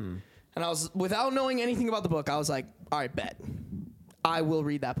 And I was, without knowing anything about the book, I was like, all right, bet. I will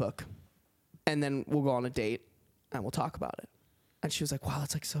read that book. And then we'll go on a date and we'll talk about it. And she was like, wow,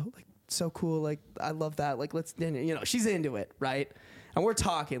 that's like so cool. Like, I love that. Like, let's, she's into it. Right. And we're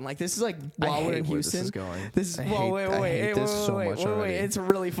talking like, this is like while we're in Houston. This is going. This is, I hate this so much already. It's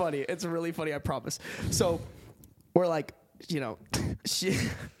really funny. It's really funny. I promise. So we're like,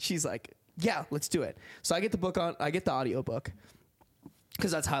 she's like, yeah, let's do it. So I get the audio book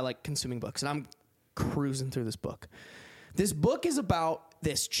because that's how I like consuming books. And I'm cruising through this book. This book is about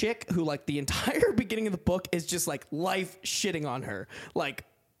this chick who, like, the entire beginning of the book is just like life shitting on her. Like,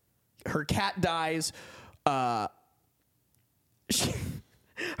 her cat dies. Her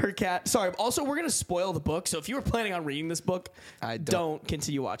cat. Sorry. Also, we're gonna spoil the book. So if you were planning on reading this book, don't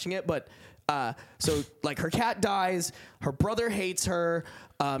continue watching it. But so like her cat dies. Her brother hates her.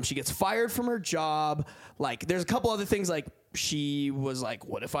 She gets fired from her job. Like, there's a couple other things. Like, she was like,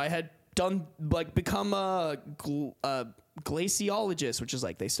 what if I had become a glaciologist, which is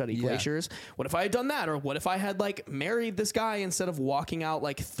like they study glaciers. What if I had done that? Or what if I had like married this guy instead of walking out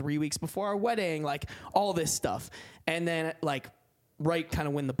like 3 weeks before our wedding? Like, all this stuff. And then like right kind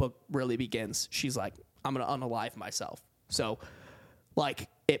of when the book really begins, she's like, I'm going to unalive myself. So like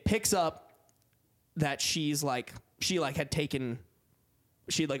it picks up that she's like, she overdosed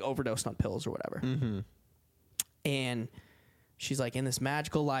on pills or whatever. Mm-hmm. And she's like in this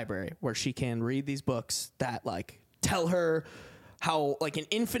magical library where she can read these books that like tell her how like an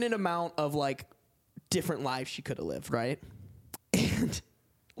infinite amount of like different lives she could have lived, right? And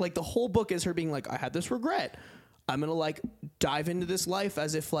like the whole book is her being like, I had this regret. I'm going to like dive into this life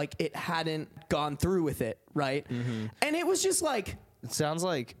as if like it hadn't gone through with it, right? Mm-hmm. And it was just like... It sounds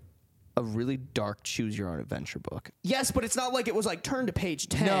like a really dark choose your own adventure book. Yes, but it's not like it was like turn to page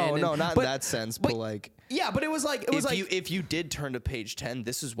 10. No, not in that sense, but like... Yeah, but it was like... If you did turn to page 10,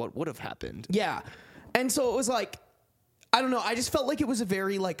 this is what would have happened. Yeah. And so it was like... I don't know. I just felt like it was a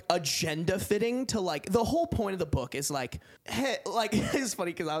very like agenda fitting to like the whole point of the book is like, hey, like it's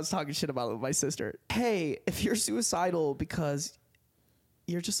funny because I was talking shit about it with my sister. Hey, if you're suicidal because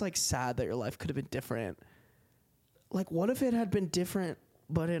you're just like sad that your life could have been different, like what if it had been different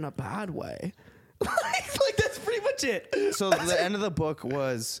but in a bad way? like that's pretty much it. So the end of the book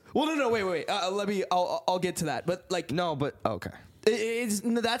was wait. I'll get to that. But like okay.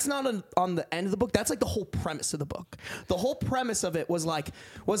 That's not on the end of the book. That's like the whole premise of the book. The whole premise of it was like,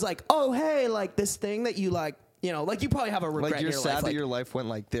 oh, hey, like this thing that you like, like you probably have a regret. Like you're in your sad life, that like, your life went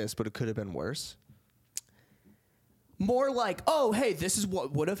like this, but it could have been worse. More like, oh, hey, this is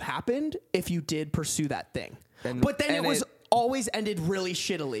what would have happened if you did pursue that thing. But then it was always ended really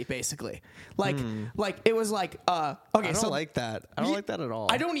shittily, basically. Like it was like, okay, I don't like that. I don't like that at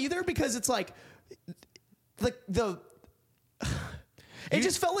all. I don't either because it's like it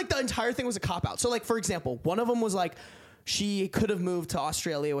just felt like the entire thing was a cop-out. So, like, for example, one of them was, like, she could have moved to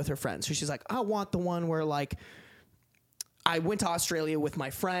Australia with her friends. So she's like, I want the one where, like, I went to Australia with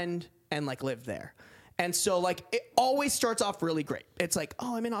my friend and, like, lived there. And so, like, it always starts off really great. It's like,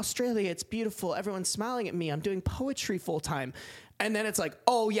 oh, I'm in Australia. It's beautiful. Everyone's smiling at me. I'm doing poetry full-time. And then it's like,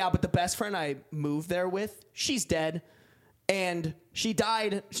 oh, yeah, but the best friend I moved there with, she's dead. And she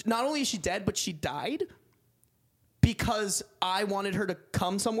died. Not only is she dead, but she died because I wanted her to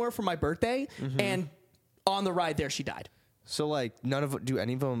come somewhere for my birthday, and on the ride there, she died. So, like, do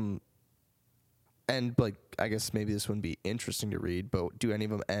any of them end, like, I guess maybe this wouldn't be interesting to read, but do any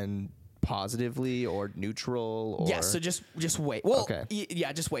of them end positively or neutral? Or? Yeah, so just wait. Well, okay.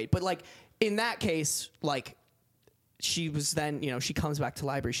 Yeah, just wait. But, like, in that case, like, she was then, she comes back to the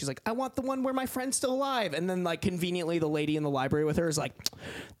library. She's like, I want the one where my friend's still alive. And then, like, conveniently, the lady in the library with her is like,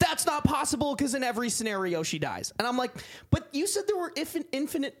 that's not possible because in every scenario she dies. And I'm like, but you said there were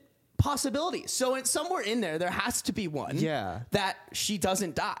infinite possibilities. So somewhere in there has to be one that she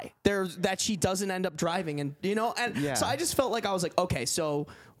doesn't die. That she doesn't end up driving. And, so I just felt like I was like, okay, so,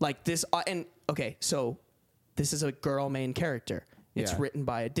 like, this, so this is a girl main character. It's written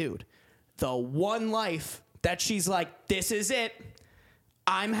by a dude. The one life that she's like, this is it,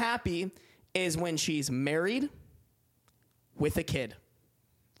 I'm happy, is when she's married with a kid.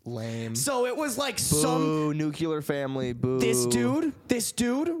 Lame. So it was like boo, nuclear family, boo. This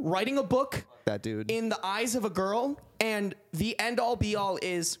dude writing a book. That dude. In the eyes of a girl, and the end all be all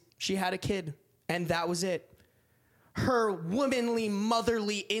is she had a kid, and that was it. Her womanly,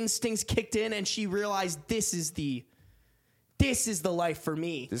 motherly instincts kicked in, and she realized this is the this is the life for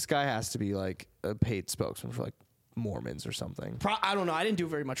me. This guy has to be like a paid spokesman for like Mormons or something. I don't know. I didn't do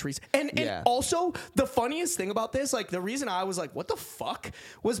very much research. And Yeah. also, the funniest thing about this, like, the reason I was like, what the fuck?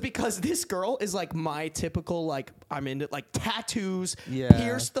 Was because this girl is, like, my typical, like, I'm into, like, tattoos, Yeah.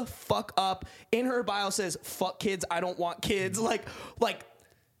 pierced the fuck up. In her bio says, fuck kids, I don't want kids. Like,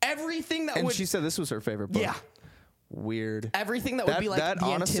 everything that And would... she said this was her favorite book. Yeah. Weird. Everything that would be, like, the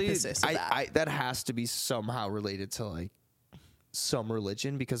honestly, antithesis of that. that has to be somehow related to, like, some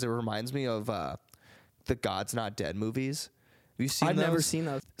religion, because it reminds me of the God's Not Dead movies. Have you seen I've those? never seen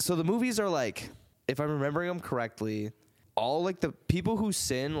those. So the movies are like, if I'm remembering them correctly, all like the people who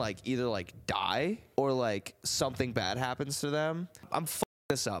sin like either like die or like something bad happens to them. I'm fucking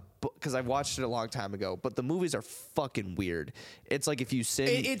this up because I watched it a long time ago, but the movies are fucking weird. It's like if you sin,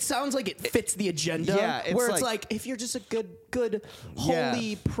 It sounds like it fits the agenda. Yeah, it's where it's like- like if you're just a good, Yeah.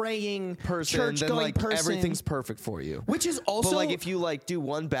 holy, praying, person, church then going like person, everything's perfect for you. which is also But like if you like do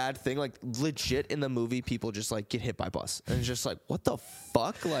one bad thing, like legit in the movie, people just like get hit by bus, and it's just like, what the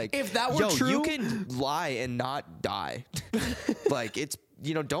fuck? Like If that were true- you can lie and not die. Like it's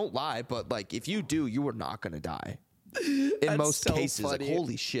don't lie, but like if you do, you are not gonna die. In That's most so cases, like funny.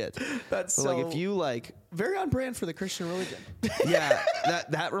 holy shit. That's But, like so- if you like very on brand for the Christian religion. yeah,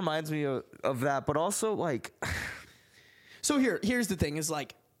 that reminds me of that, but also like So here's the thing: is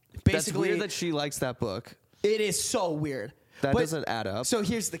like that's basically weird that she likes that book. it is so weird. That But- doesn't add up. So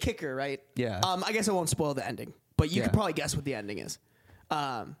here's the kicker, right? Yeah. I guess I won't spoil the ending, but you Yeah. could probably guess what the ending is.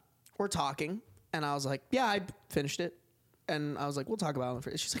 We're talking, and I was like, "Yeah, I finished it," and I was like, "We'll talk about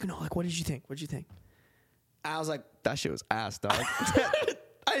it." She's like, "No, like, what did you think? What did you think?" And I was like, That shit was ass, dog.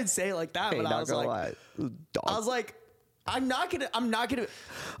 I didn't say it like that, Hey, but I not was gonna like, lie. Dog. I was like, I'm not gonna.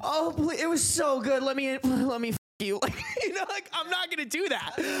 Oh, please, it was so good. Let me f you. Like, like I'm not gonna do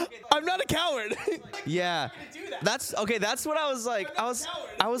that. I'm not a coward. Yeah, do that. that's okay. That's what I was like. I'm not a coward.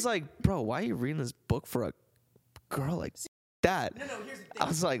 I was like, bro, why are you reading this book for a girl like that? No, here's the thing. I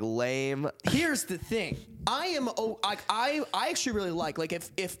was like, lame. Here's the thing. I actually really like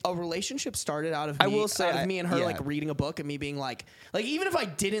if a relationship started out of me, I will say, out of me and her yeah. like reading a book and me being like even if I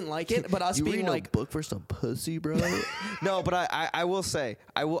didn't like it, but us You being reading like a book for some pussy, bro? No, but I will say,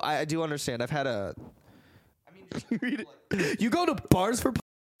 I do understand. I've had a. you go to bars for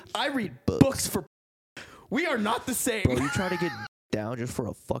I read books for we are not the same. Bro, you try to get down just for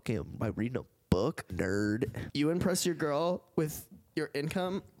a fucking by reading a book, nerd. You impress your girl with your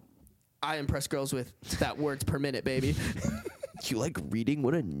income. I impress girls with that words per minute, baby. You like reading?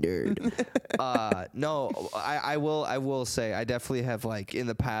 What a nerd. No, I will say I definitely have like in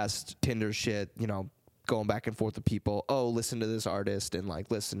the past Tinder shit, going back and forth with people. Oh, listen to this artist and like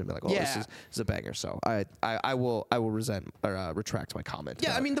listen to me like, oh, Yeah. this is a banger. So I will resent or retract my comment. Yeah,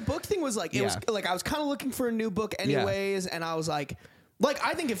 about I mean the book thing was like it was Yeah. like I was kind of looking for a new book anyways, and I was like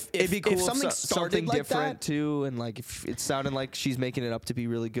I think if it'd be cool if something something started like different that, too, and like if it sounded like she's making it up to be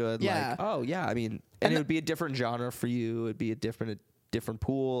really good. Yeah. Like, oh yeah, I mean, and it would be a different genre for you. It'd be a different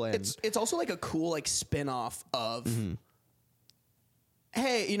pool, and it's also like a cool like spin-off of Mm-hmm.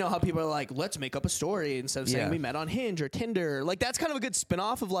 hey, you know how people are like, let's make up a story instead of saying Yeah. we met on Hinge or Tinder. Like that's kind of a good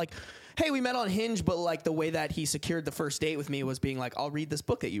spin-off of like, hey, we met on Hinge, but like the way that he secured the first date with me was being like, I'll read this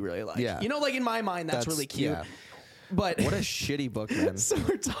book that you really like. Yeah. Like in my mind, that's really cute. yeah. But What a shitty book, man. so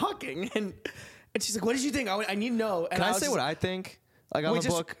we're talking and she's like, what did you think? I need to know. And Can I was say just- what I think? Like on wait, the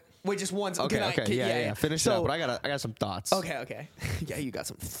just, book. Wait, just one. Okay, yeah. Finish it up, So- but I got some thoughts. Okay. Yeah, you got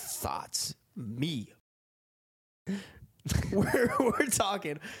some thoughts. Me. we're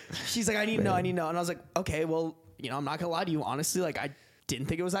talking. She's like, I need to know. And I was like, okay, well, I'm not gonna lie to you. Honestly, like, I didn't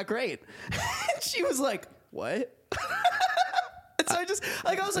think it was that great. And she was like, what? And so I just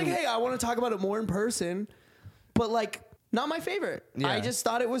I was like, hey, I want to talk about it more in person, but like, not my favorite. Yeah. I just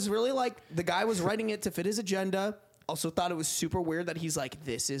thought it was really like the guy was writing it to fit his agenda. Also thought it was super weird that he's like,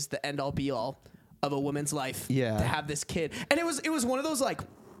 this is the end all be all of a woman's life. Yeah. To have this kid. And it was one of those like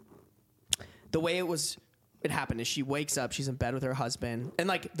the way it happened is she wakes up, she's in bed with her husband. And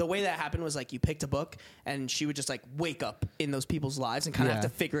like the way that happened was like you picked a book and she would just like wake up in those people's lives and kind of Yeah.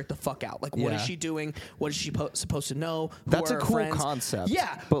 have to figure it the fuck out. Like what is Yeah. she doing? What is she supposed to know? Who That's are a her cool friends? concept.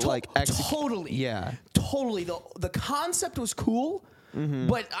 Yeah. But like totally. Yeah. Totally. The concept was cool, Mm-hmm.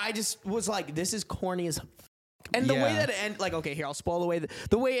 but I just was like, this is corny as and the way Yeah. that it ended, like, okay, here, I'll spoil the way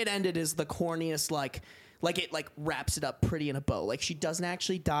the way it ended is the corniest, like it like wraps it up pretty in a bow. Like she doesn't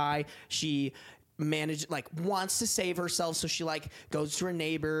actually die. She wants to save herself, so she like goes to her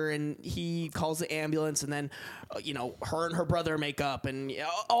neighbor and he calls the ambulance, and then her and her brother make up, and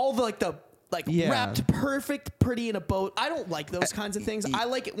all the like the like Yeah. wrapped perfect, pretty in a boat. I don't like those kinds of things. I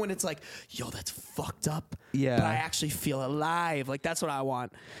like it when it's like, yo, that's fucked up. Yeah. But I actually feel alive. Like that's what I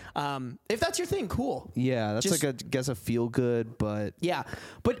want. If that's your thing, cool. Yeah, that's Just- like I guess a feel good, but Yeah.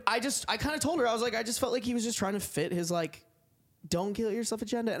 But I kind of told her, I was like, I just felt like he was just trying to fit his like, don't kill yourself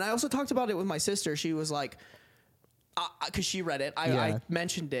agenda. And I also talked about it with my sister. She was like, because she read it. Yeah. I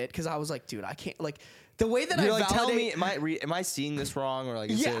mentioned it because I was like, dude, I can't like the way that you're I like, tell validate. me, am I seeing this wrong or like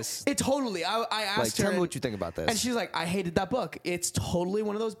is Yeah, this it totally. I asked like her. tell me and- what you think about this? And she's like, I hated that book. It's totally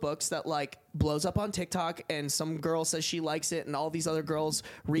one of those books that like blows up on TikTok and some girl says she likes it and all these other girls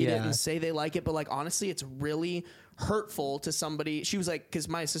read it Yeah. and say they like it. But like, honestly, it's really hurtful to somebody. She was like, because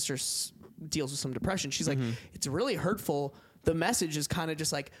my sister deals with some depression. She's like, it's really hurtful. The message is kind of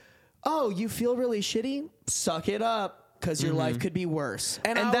just like, oh, you feel really shitty? Suck it up. Because your life could be worse,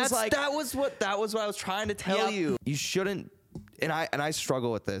 and I was like, that was what I was trying to tell Yep. you. You shouldn't, and I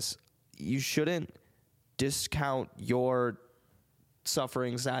struggle with this. You shouldn't discount your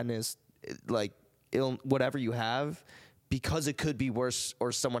suffering, sadness, like whatever you have, because it could be worse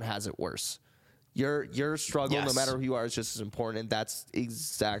or someone has it worse. Your struggle, no Yes. matter who you are, is just as important. That's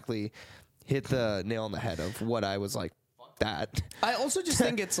exactly hit the nail on the head of what I was like. Fuck that. I also just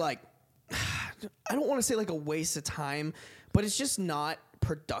think it's like, I don't want to say like a waste of time, but it's just not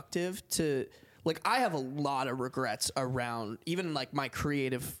productive to like, I have a lot of regrets around even like my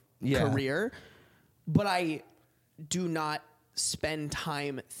creative Yeah. career, but I do not spend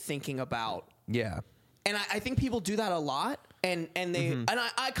time thinking about. Yeah. And I think people do that a lot and they, and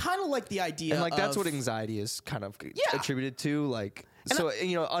I kind of like the idea And like that's of- what anxiety is kind of Yeah. attributed to. Like, And so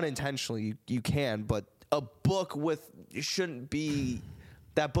you know, unintentionally you can, but a book with shouldn't be.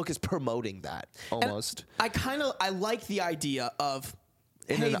 That book is promoting that and almost. I like the idea of,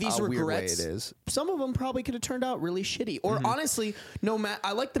 In hey, a these weird way regrets, it is. some of them probably could have turned out really shitty. Or honestly,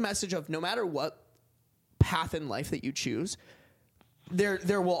 I like the message of no matter what path in life that you choose,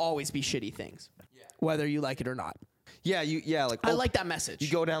 there will always be shitty things, whether you like it or not. Yeah, like I like that message. you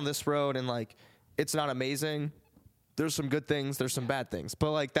go down this road and like it's not amazing. There's some good things, there's some bad things,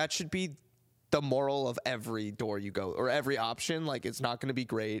 but like that should be the moral of every door you go or every option. Like it's not going to be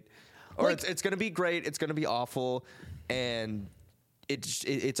great, or Like- it's going to be great. It's going to be awful, and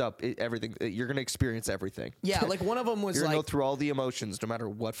everything. You're going to experience everything. Yeah, like one of them was You're going to go like, through all the emotions, no matter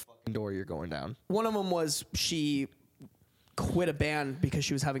what fucking door you're going down. one of them was she quit a band because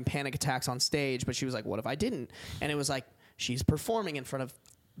she was having panic attacks on stage, but she was like, what if I didn't? And it was like, she's performing in front of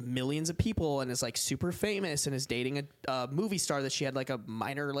millions of people and is like super famous and is dating a movie star that she had like a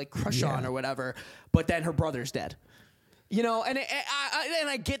minor like crush on or whatever, but then her brother's dead, you know. And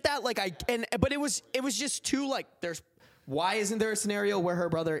I get that, like but it was just too like, there's, why isn't there a scenario where her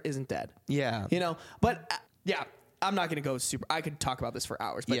brother isn't dead? Yeah. You know, but yeah, I'm not gonna go super, I could talk about this for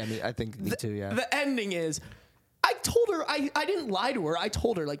hours, but Yeah, I think me too. Yeah. the ending is, I told her, I didn't lie to her. I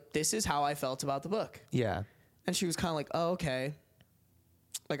told her, like, this is how I felt about the book. Yeah. And she was kind of like, oh, okay.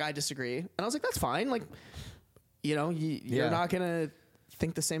 Like, I disagree. And I was like, that's fine. Like, you know, you're Yeah. not going to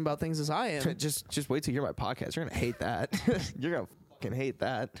think the same about things as I am. Just wait till you hear my podcast. You're gonna hate that. You're gonna fucking hate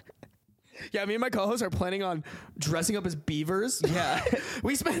that. Yeah, me and my co-host are planning on dressing up as beavers. Yeah.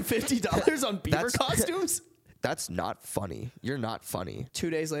 We spent $50 on beaver That's- costumes. That's not funny. You're not funny.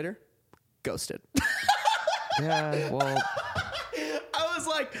 2 days later, ghosted. Yeah. Well. I was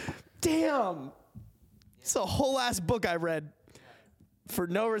like, damn. It's a whole ass book I read for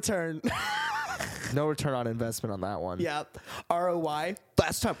no return. No return on investment on that one. Yeah. ROI.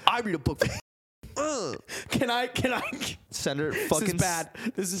 Last time I read a book. Can I Send her This fucking is bad.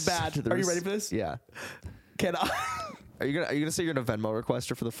 This is bad. to the Are you rec- ready for this? Yeah. Can I? Are you gonna say you're gonna Venmo request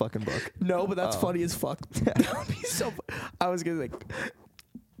her for the fucking book? No, but that's funny as fuck. That would be so I was gonna like,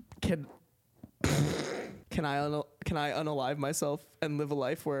 can I unalive myself and live a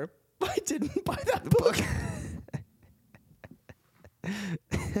life where I didn't buy that book?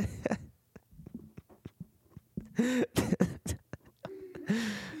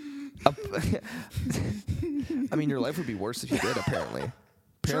 I mean, your life would be worse if you did. Apparently,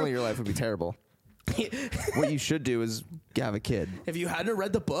 your life would be terrible. What you should do is have a kid. If you hadn't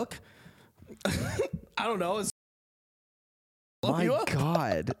read the book, I don't know. My you up.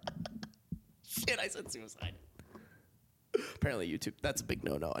 God. Shit, I said suicide. Apparently, YouTube. That's a big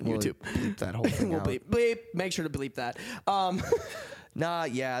no-no on We'll YouTube. bleep that whole thing We'll out. bleep. Make sure to bleep that. Nah,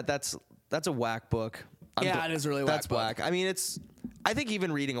 yeah, that's a whack book. Yeah, it is really that's whack book. whack. I mean, I think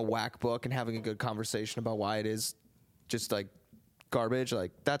even reading a whack book and having a good conversation about why it is just like garbage,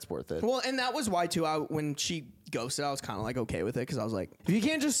 like that's worth it. Well, and that was why too. When she ghosted, I was kind of like okay with it because I was like, if you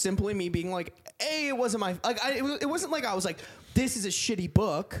can't just simply me being like, hey, it wasn't my like, it wasn't like I was like, this is a shitty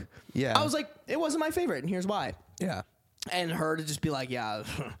book. Yeah. I was like, it wasn't my favorite, and here's why. Yeah. And her to just be like, yeah.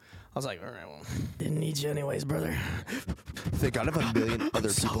 I was like, all right, well, didn't need you anyways, brother. Thank God I have a million other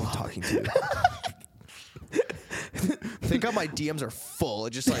people I'm talking to. Thank God my DMs are full.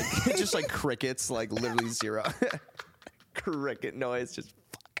 It just like crickets, like literally zero. Cricket noise, just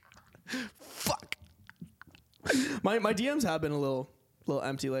fuck. My DMs have been a little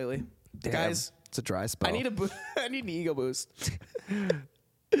empty lately. Damn, Guys, it's a dry spell. I need I need an ego boost.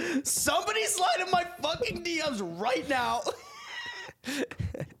 Somebody slide in my fucking DMs right now.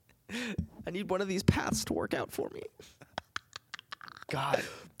 I need one of these paths to work out for me. God,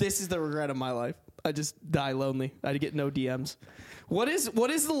 this is the regret of my life. I just die lonely. I get no DMs. What is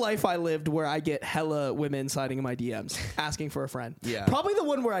the life I lived where I get hella women sliding in my DMs asking for a friend? Yeah. Probably the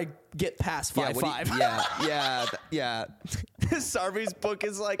one where I get past 5'5". Yeah. Sarvi's book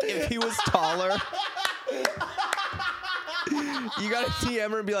is like, if he was taller, you gotta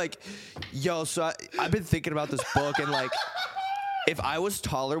DM her and be like, yo, so I've been thinking about this book, and like, if I was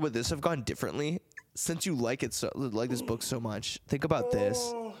taller, would this have gone differently? Since you like this book so much, think about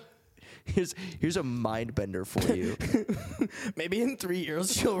this. Here's a mind bender for you. Maybe in 3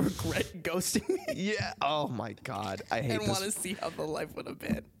 years she'll regret ghosting me. Yeah. Oh my God. I hate and this. want to see how the life would have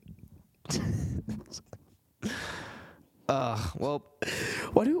been. Well,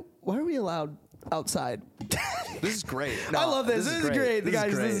 why are we allowed outside? this is great. I love this. This is great.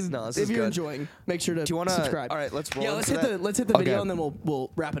 Guys, if you're good. enjoying, make sure to Do you wanna subscribe. All right, let's roll. Yeah, let's into hit that. let's hit the video Okay. and then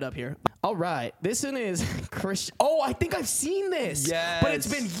we'll wrap it up here. All right, this one is Christian. Oh, I think I've seen this. Yes. But it's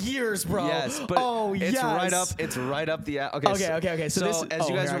been years, bro. Yes, but it's yes. right up. It's right up the. Okay. So this, as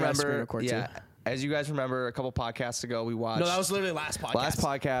you guys here, I got a screen remember, record yeah. too. As you guys remember, a couple podcasts ago, we watched. No, that was literally last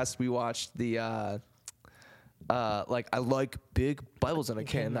podcast. We watched the. Like I like big Bibles and I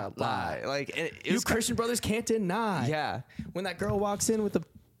cannot lie. Like it You was Christian brothers can't deny. Yeah. When that girl walks in with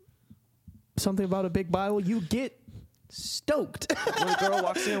something about a big Bible, you get stoked. When a girl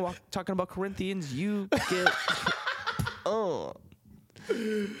walks in talking about Corinthians, you get. Oh.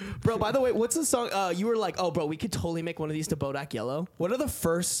 Bro, by the way, what's the song? You were like, oh, bro, we could totally make one of these to Bodak Yellow. What are the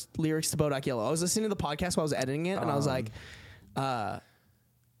first lyrics to Bodak Yellow? I was listening to the podcast while I was editing it, and I was like, dance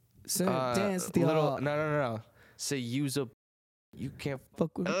with the little. No. Say use a. You can't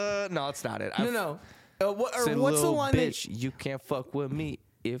fuck with me. No, it's not it. No. What's Say, the little one bitch, you can't fuck with me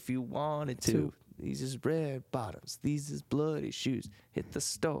if you wanted to. These is red bottoms. These is bloody shoes. Hit the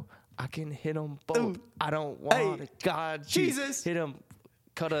store. I can hit them both. Ooh. I don't want it. God, Jesus. Hit them.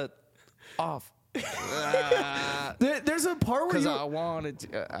 Cut it off. There's a part where Because you... I wanted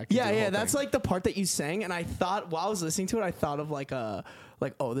to. I can do the Yeah, whole that's thing. like the part that you sang, and I thought, while I was listening to it, I thought of like, oh,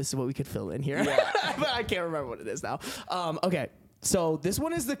 this is what we could fill in here. Yeah. But I can't remember what it is now. Okay. So this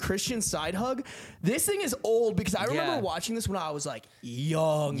one is the Christian Side Hug. This thing is old because I remember watching this when I was like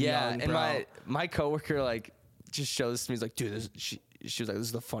young. Yeah, young, and bro. my coworker like just showed this to me. He's like, dude, she was like, this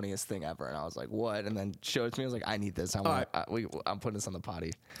is the funniest thing ever. And I was like, what? And then showed it to me. I was like, I need this. I'm putting this on the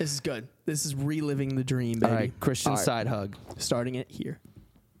potty. This is good. This is reliving the dream, baby. All right, Christian All right. Side Hug. Starting it here.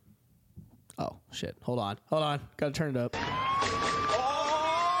 Oh, shit. Hold on. Gotta turn it up.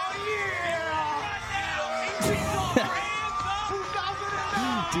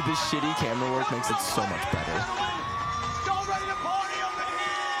 Dude, the shitty camera work makes it so much better.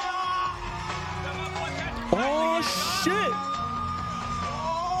 Oh, shit.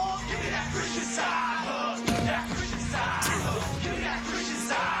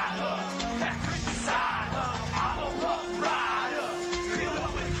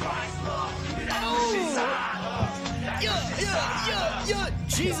 Yeah.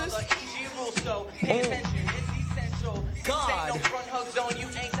 Jesus. God.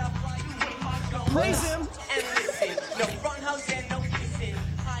 Praise him. No front hugs and no kissing.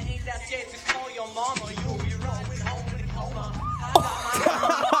 I ain't that scared to call your mama. You'll be riding home in a coma.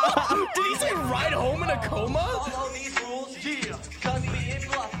 Did he say ride home in a coma? Follow these rules, yeah. Cause we ain't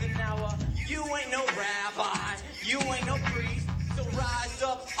bluffing now. You ain't no rabbi. You ain't no priest. So rise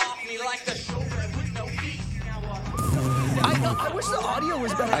up off me like the showman with no peace. I wish the audio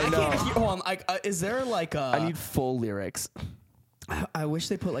was better. I know. can't hear. Hold on. Is there like a? I need full lyrics. I wish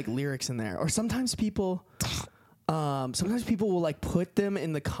they put like lyrics in there, or sometimes people will like put them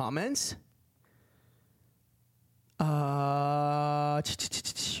in the comments. Can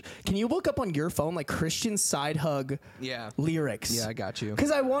you look up on your phone like Christian Side Hug lyrics? Yeah, I got you.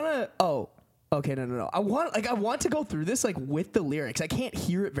 Because I want to. Oh, okay, no. I want to go through this like with the lyrics. I can't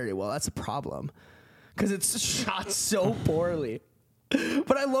hear it very well. That's the problem. Because it's shot so poorly.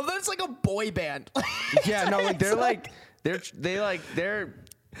 But I love that it's like a boy band. Yeah, no, like they're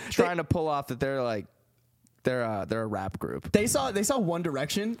trying to pull off that they're a rap group. They saw One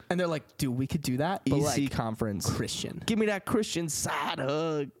Direction and they're like, dude, we could do that. But EC like conference. Christian. Give me that Christian side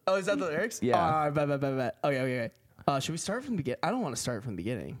hug. Oh, is that the lyrics? Yeah. Bet. Okay. Should we start from the beginning? I don't want to start from the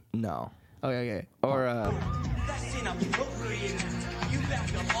beginning. No. Okay. Or That's inappropriate. You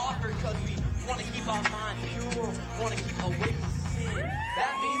back up off her cause we wanna keep our mind pure, wanna keep away from sin.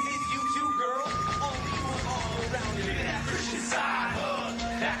 That means it's you two, girl. All people all around you. That Christian side hug.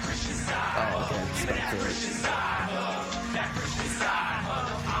 That Christian side hug. okay. Give me that Christian side hug. That Christian side hug.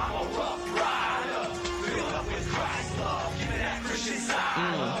 I'm a rough rider. Filled up with Christ's love. Give me that Christian side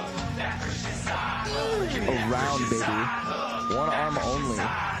hug. That Christian side hug. around, baby. One arm only.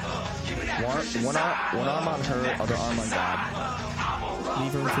 One arm on her, other arm on God.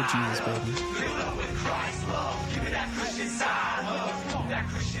 Leave room for Jesus, baby.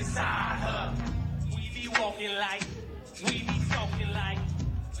 We be walking like, we be talking like,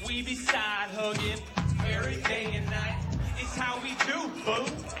 we be side hugging every day and night. It's how we do, boo.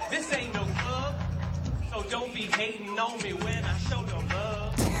 This ain't no club, so don't be hating on me when I show no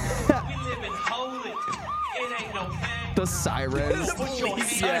love. We living holy, it ain't no thing. The sirens. Put your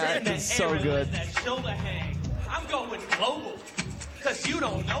hands Yeah, in that it's so air and good. let that shoulder hang. I'm going global, cause you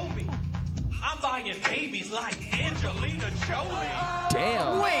don't know me. I'm buying babies like Angelina Jolie.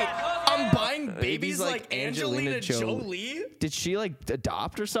 Damn. Wait, I'm buying babies Babies like like Angelina Angelina Jolie? Did she like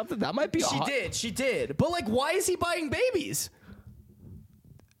adopt or something? That might be She did. But like, why is he buying babies?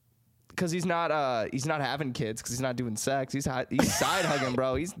 Because he's not having kids because he's not doing sex. He's side hugging,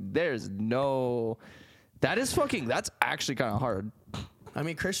 bro. That's actually kind of hard. I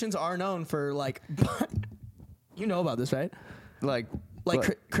mean, Christians are known for like, you know about this, right? Like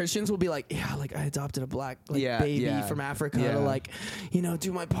Christians will be like, yeah, like I adopted a black baby yeah. from Africa Yeah. to like,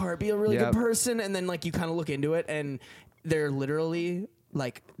 do my part, be a really Yep. good person, and then like you kind of look into it, and they're literally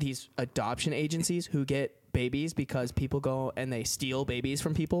like these adoption agencies who get babies because people go and they steal babies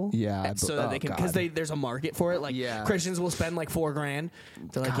from people. Yeah, so that they can because God. there's a market for it. Like Yeah. Christians will spend like $4,000.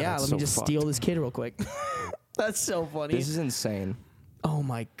 They're like, God, yeah, that's let me so just fucked. steal this kid real quick. That's so funny. This is insane. Oh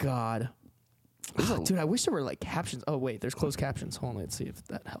my God. Dude, I wish there were like captions. Oh wait, there's closed captions. Hold on, let's see if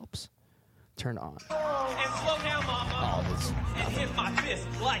that helps. Turn on. And slow down, mama. And hit my fist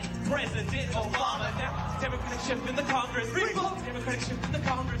like President Obama. Now, Democratic shift in the Congress. Democratic shift in the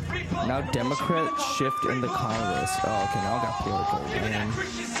Congress. Now Democrat shift in the Congress. Oh, okay, now I got political. Give me that Man.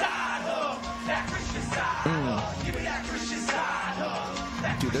 Christian side hug. That Christian side hug. Give me that Christian side hug.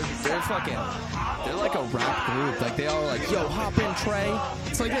 Dude, they're like a rap group. Like they all like, yo, hop in, Trey.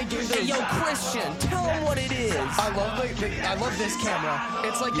 It's like they gave their Christian, tell him what it is. I love this camera.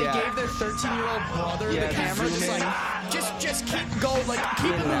 It's like they Yeah. gave their 13-year-old brother Yeah, the camera, zoom just in. like just keep going, like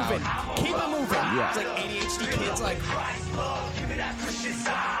keep it and out. moving, keep it moving. Yeah. It's like ADHD kids, like Give me that Christian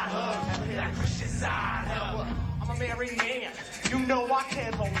side hug. Give me that Christian side hug. I'm a married man. You know I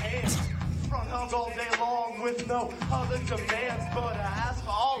can't hold hands. Front hug all day long with no other demands. But I ask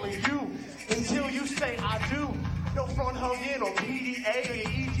for all of you until you say I do. No front hugging or PDA or your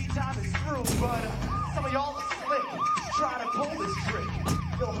EG time is through. But some of y'all are slick. Try to pull this trick.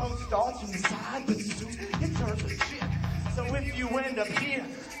 Your hug starts from the side, but soon it turns to shit. So if you end up here,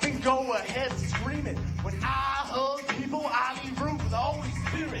 then go ahead and scream it. When I hug people, I leave room for the Holy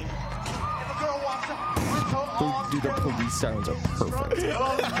Spirit. If a girl walks up with her arms Dude, the police sirens are perfect.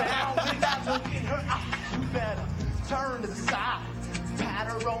 down without looking her eyes, you better turn to the side, pat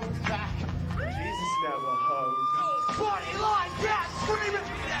her on the back. Jesus never hugs. Party like that, screaming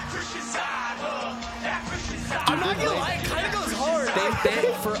that Christian side hug, that Christian side. I'm not gonna lie, it kind of goes hard.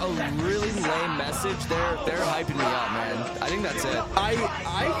 They for a really lame message, they're hyping me up, man. I think that's it.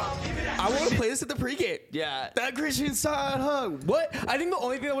 I want to play this at the pregame. Yeah. That Christian side hug. What? I think the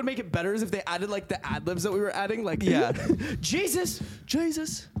only thing that would make it better is if they added like the ad libs that we were adding, like Yeah. Jesus.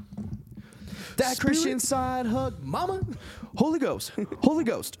 That Christian side hug, mama. Holy Ghost.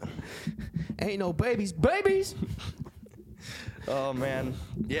 Ain't no babies. Oh man,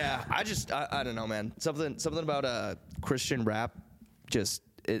 yeah. I don't know, man. Something about Christian rap, just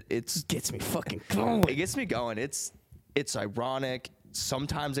it's Gets me fucking going. it gets me going. It's ironic.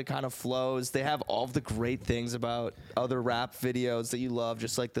 Sometimes it kind of flows. They have all of the great things about other rap videos that you love,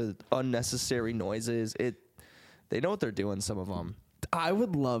 just like the unnecessary noises. They know what they're doing. Some of them. I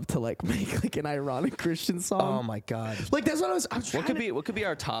would love to like make like an ironic Christian song. Oh my god. Like that's what I was trying What could be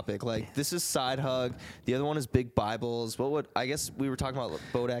our topic? Like this is Side Hug. The other one is Big Bibles. I guess we were talking about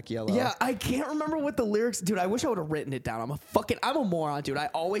Bodak Yellow. Yeah, I can't remember what the lyrics, dude. I wish I would have written it down. I'm a moron, dude. I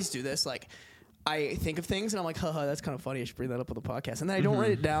always do this. Like, I think of things and I'm like, haha, that's kind of funny. I should bring that up on the podcast. And then I don't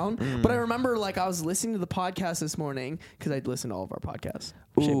write it down. But I remember like I was listening to the podcast this morning because I'd listen to all of our podcasts.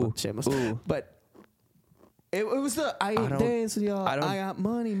 Shameless. But it was the I dance with y'all. I got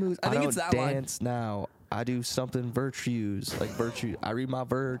money moves. I think it's that line. I don't dance now. I do something virtues. Like virtue. I read my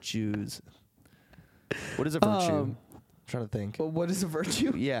virtues. What is a virtue? I'm trying to think. Well, what is a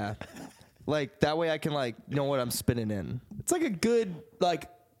virtue? Yeah. Like that way I can like know what I'm spinning in. It's like a good like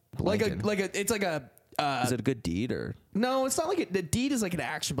Blanking. it's like a is it a good deed or no, it's not like the deed is like an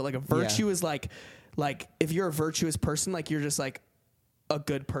action, but like a virtue is like if you're a virtuous person, like you're just like a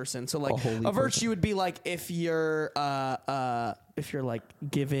good person. So like a virtue would be like if you're like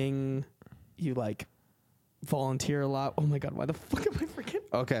giving, you like volunteer a lot. Oh my god, why the fuck am I forgetting?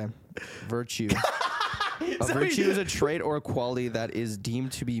 Okay. Virtue. A virtue is a trait or a quality that is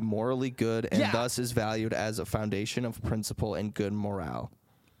deemed to be morally good and thus is valued as a foundation of principle and good morale.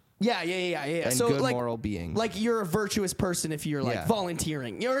 Yeah. And so good like, moral being. Like you're a virtuous person if you're like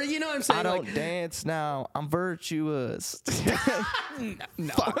volunteering. You know what I'm saying? I don't dance now. I'm virtuous.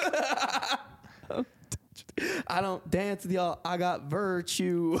 No. I don't dance with y'all. I got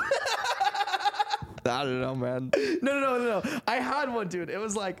virtue. I don't know, man. No. I had one, dude. It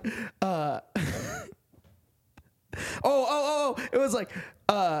was like, It was like,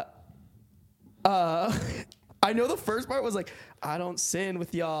 I know the first part was like, I don't sin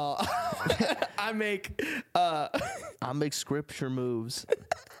with y'all. I make scripture moves.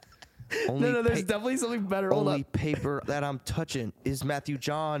 No, there's definitely something better. Hold only up. paper that I'm touching is Matthew,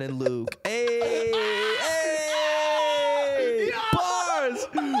 John, and Luke. Hey!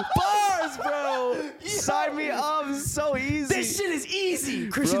 Bars, bro. Yo. Sign me up. It's so easy. This shit is easy.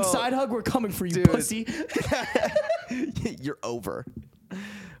 Christian Bro. Side Hug, we're coming for you, Dude. pussy. You're over.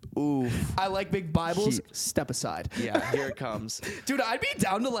 Oof. I like big Bibles. Step aside. Yeah, here it comes. Dude, I'd be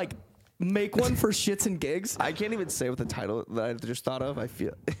down to like make one for shits and gigs. I can't even say what the title that I just thought of. I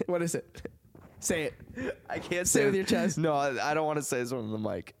feel. What is it? Say it. I can't say it with your chest. No, I don't want to say this one on the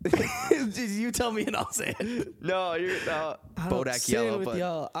mic. You tell me and I'll say it. No, you're Bodak Yellow. With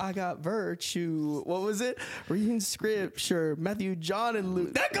y'all. I got virtue. What was it? Reading scripture. Matthew, John, and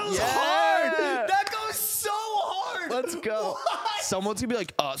Luke. That goes hard. That goes so hard. Let's go. Why? Someone's gonna be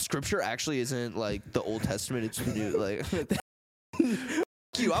like, scripture actually isn't like the Old Testament. It's the new. Like,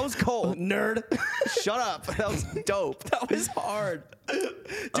 you. I was cold. Nerd. Shut up. That was dope. That was hard.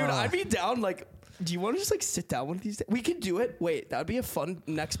 Dude, I'd be down. Like, do you want to just like sit down one of these days? We could do it. Wait, that would be a fun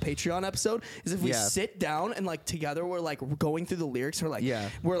next Patreon episode. Is if we sit down and like together we're like going through the lyrics or like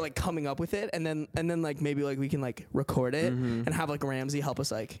we're like coming up with it and then like maybe like we can like record it and have like Ramsey help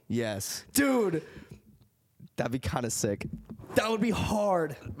us like. Yes, dude, that'd be kind of sick. That would be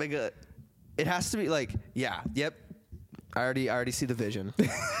hard. Like it has to be like yep. I already see the vision.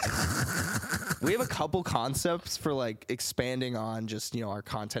 We have a couple concepts for like expanding on just, our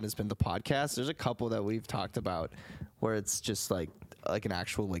content has been the podcast. There's a couple that we've talked about where it's just like an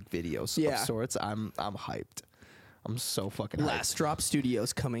actual like video of sorts. I'm hyped. I'm so fucking hyped. Last Drop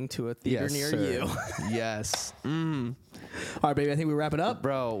Studios coming to a theater near you. Yes. All right, baby. I think we wrap it up,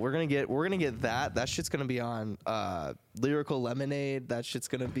 bro. We're gonna get that. That shit's gonna be on Lyrical Lemonade. That shit's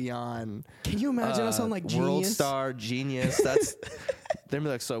gonna be on. Can you imagine us on like Genius? World Star, Genius. That's. They're gonna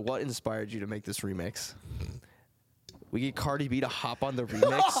be like, so what inspired you to make this remix? We get Cardi B to hop on the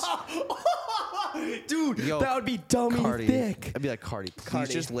remix. Dude, that would be dummy thick. I'd be like, Cardi, please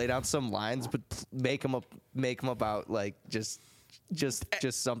just lay down some lines, but make them about like just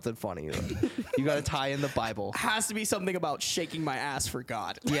something funny. You got to tie in the Bible. Has to be something about shaking my ass for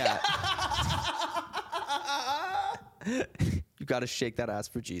God. Yeah. You got to shake that ass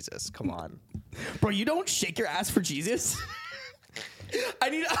for Jesus. Come on. Bro, you don't shake your ass for Jesus? I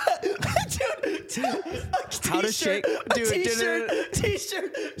need how to shake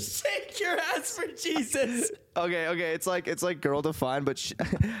t-shirt shake your ass for Jesus. Okay, it's like Girl Defined, but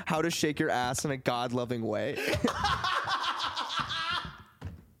how to shake your ass in a God-loving way.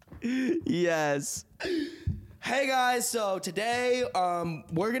 Yes. Hey guys, so today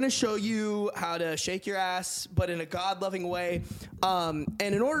we're gonna show you how to shake your ass, but in a God-loving way. And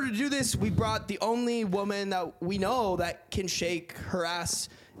in order to do this, we brought the only woman that we know that can shake her ass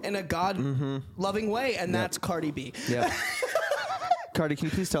in a God-loving way, and that's Cardi B. Yeah. Cardi, can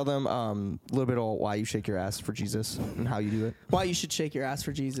you please tell them a little bit about why you shake your ass for Jesus and how you do it? Why you should shake your ass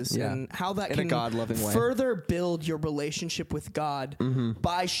for Jesus and how that can a God-loving way. Further build your relationship with God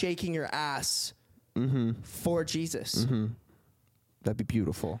by shaking your ass for Jesus. That'd be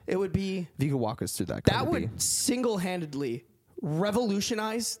beautiful. It would be. If you could walk us through that. That would single-handedly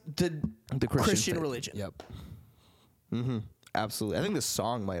revolutionize the Christian religion. Yep. Absolutely. I think the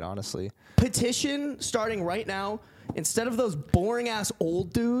song might, honestly. Petition starting right now. Instead of those boring ass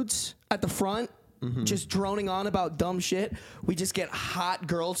old dudes at the front just droning on about dumb shit, we just get hot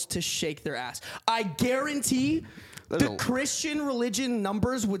girls to shake their ass. I guarantee the Christian religion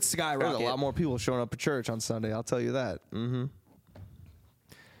numbers would skyrocket. There's a lot more people showing up at church on Sunday. I'll tell you that.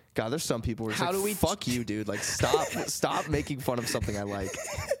 God, there's some people who are just like, fuck you, dude. Like, stop making fun of something I like.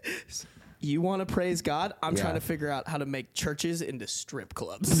 You want to praise God? I'm trying to figure out how to make churches into strip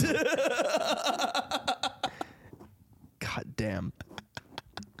clubs. God damn.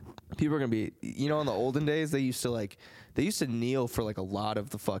 People are going to be, you know, in the olden days, they used to kneel for like a lot of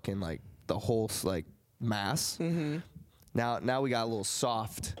the fucking, like, the whole, like, mass. Now we got a little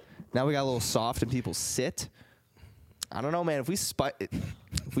soft. Now we got a little soft and people sit. I don't know, man. If we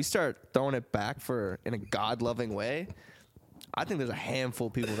start throwing it back in a God-loving way, I think there's a handful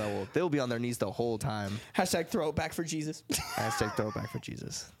of people that they'll be on their knees the whole time. Hashtag throw it back for Jesus. Hashtag throw it back for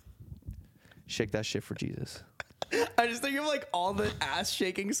Jesus. Shake that shit for Jesus. I just think of like all the ass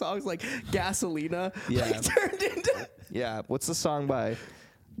shaking songs like Gasolina. Yeah. Like, turned into. Yeah. What's the song by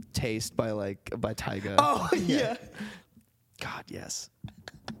Taste by Tyga? Oh yeah. God, yes.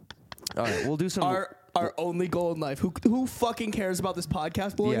 All right, we'll do some. Our only goal in life. Who fucking cares about this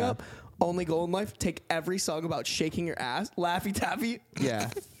podcast blowing up? Only goal in life: take every song about shaking your ass, Laffy Taffy. Yeah.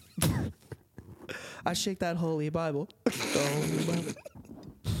 I shake that holy Bible. The holy Bible.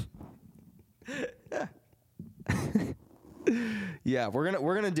 Yeah, we're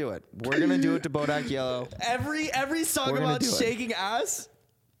gonna do it. We're gonna do it to Bodak Yellow. Every song about shaking ass.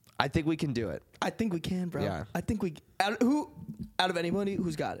 I think we can do it. I think we can, bro. Yeah. I think we. Out of anybody,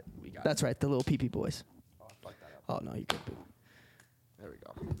 who's got it? That's right, the little PP boys. Oh, fuck that up. Oh no, you good. There we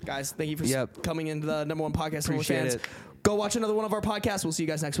go. Guys, thank you for coming into the #1 podcast for Appreciate fans. it. Go watch another one of our podcasts. We'll see you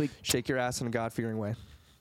guys next week. Shake your ass in a God-fearing way.